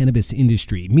inside the cannabis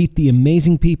industry. Meet the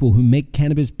amazing people who make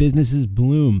cannabis businesses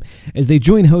bloom as they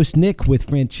join host Nick with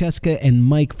Francesca and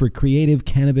Mike for creative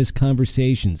cannabis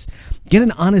conversations. Get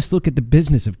an honest look at the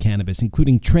business of cannabis,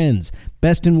 including trends,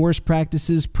 best and worst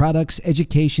practices, products,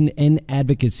 education, and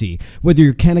advocacy. Whether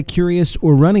you're canna curious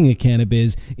or running a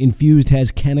cannabis, Infused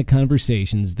has canna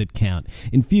conversations that count.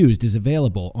 Infused is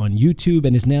available on YouTube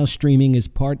and is now streaming as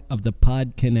part of the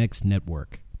PodConnects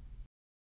network.